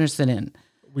listener sit in.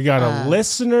 We got a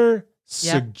listener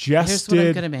suggested here's what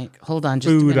I'm going to make. Hold on.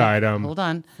 Just food a item. Hold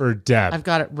on. For Deb. I've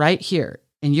got it right here.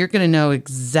 And you're going to know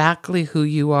exactly who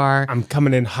you are. I'm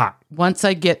coming in hot. Once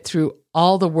I get through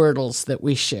all the Wordles that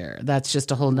we share. That's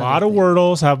just a whole nother lot of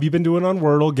Wordles. How have you been doing on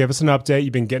Wordle? Give us an update.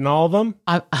 You've been getting all of them?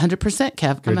 100%,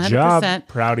 Kev. Good I'm 100%. job.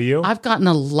 Proud of you. I've gotten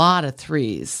a lot of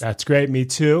 3s. That's great. Me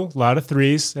too. A lot of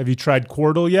 3s. Have you tried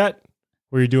Quordle yet?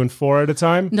 Where you're doing 4 at a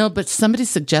time? No, but somebody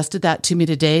suggested that to me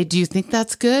today. Do you think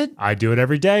that's good? I do it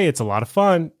every day. It's a lot of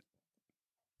fun.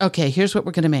 Okay, here's what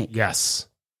we're going to make. Yes.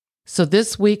 So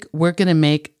this week, we're going to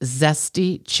make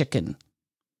zesty chicken.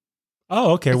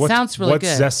 Oh, okay. Sounds really good.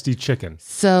 What's zesty chicken?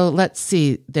 So let's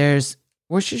see. There's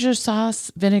Worcestershire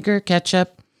sauce, vinegar,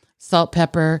 ketchup, salt,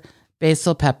 pepper,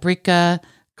 basil, paprika,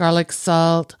 garlic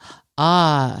salt.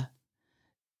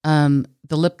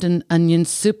 The Lipton onion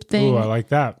soup thing. Ooh, I like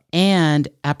that. And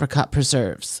apricot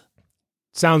preserves.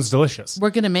 Sounds delicious. We're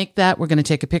going to make that. We're going to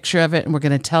take a picture of it, and we're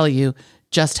going to tell you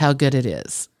just how good it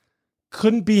is.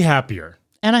 Couldn't be happier.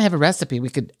 And I have a recipe. We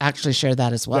could actually share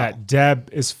that as well. That Deb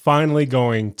is finally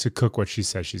going to cook what she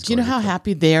says she's going to Do you know how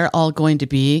happy they're all going to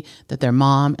be that their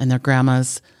mom and their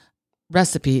grandma's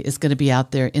recipe is going to be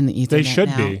out there in the ethernet They should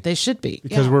now? be. They should be.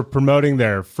 Because we're promoting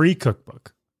their free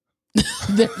cookbook.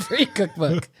 Their free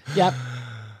cookbook. Yep.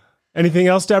 Anything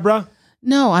else, Deborah?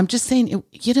 No, I'm just saying,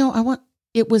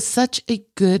 it was such a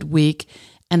good week,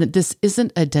 and this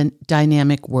isn't a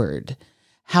dynamic word.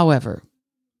 However,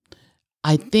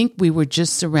 I think we were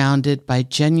just surrounded by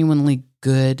genuinely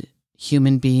good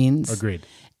human beings. Agreed.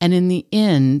 And in the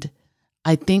end,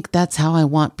 I think that's how I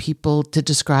want people to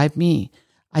describe me.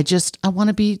 I just want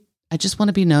to be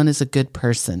known as a good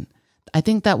person. I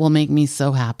think that will make me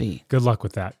so happy. Good luck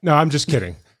with that. No, I'm just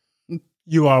kidding.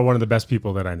 You are one of the best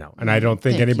people that I know. And I don't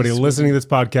think anybody listening to this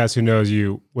podcast who knows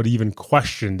you would even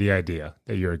question the idea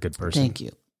that you're a good person. Thank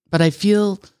you. But I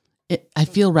feel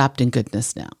wrapped in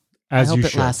goodness now. I hope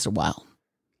it lasts a while.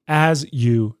 As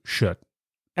you should.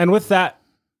 And with that,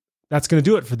 that's going to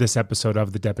do it for this episode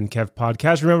of the Deb and Kev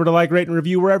podcast. Remember to like, rate, and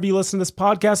review wherever you listen to this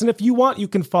podcast. And if you want, you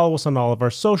can follow us on all of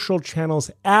our social channels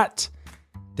at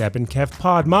Deb and Kev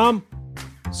Pod. Mom,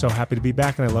 so happy to be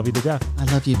back, and I love you to death. I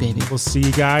love you, baby. We'll see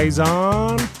you guys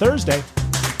on Thursday.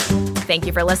 Thank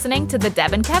you for listening to the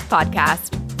Deb and Kev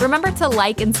podcast. Remember to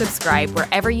like and subscribe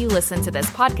wherever you listen to this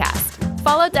podcast.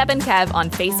 Follow Deb and Kev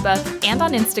on Facebook and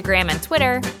on Instagram and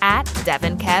Twitter at Deb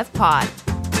and Kev Pod.